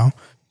 You know,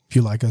 if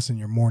you like us in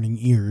your morning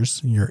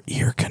ears, your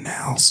ear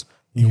canals,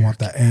 you want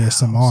that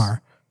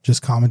ASMR,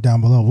 just comment down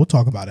below. We'll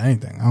talk about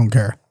anything. I don't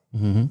care.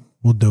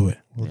 We'll do it.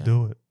 We'll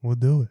do it. We'll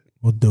do it.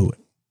 We'll do it.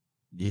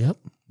 Yep.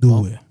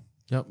 Do it.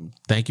 Yep.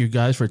 Thank you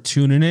guys for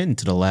tuning in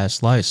to The Last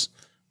Slice.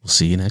 We'll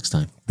see you next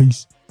time.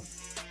 Peace.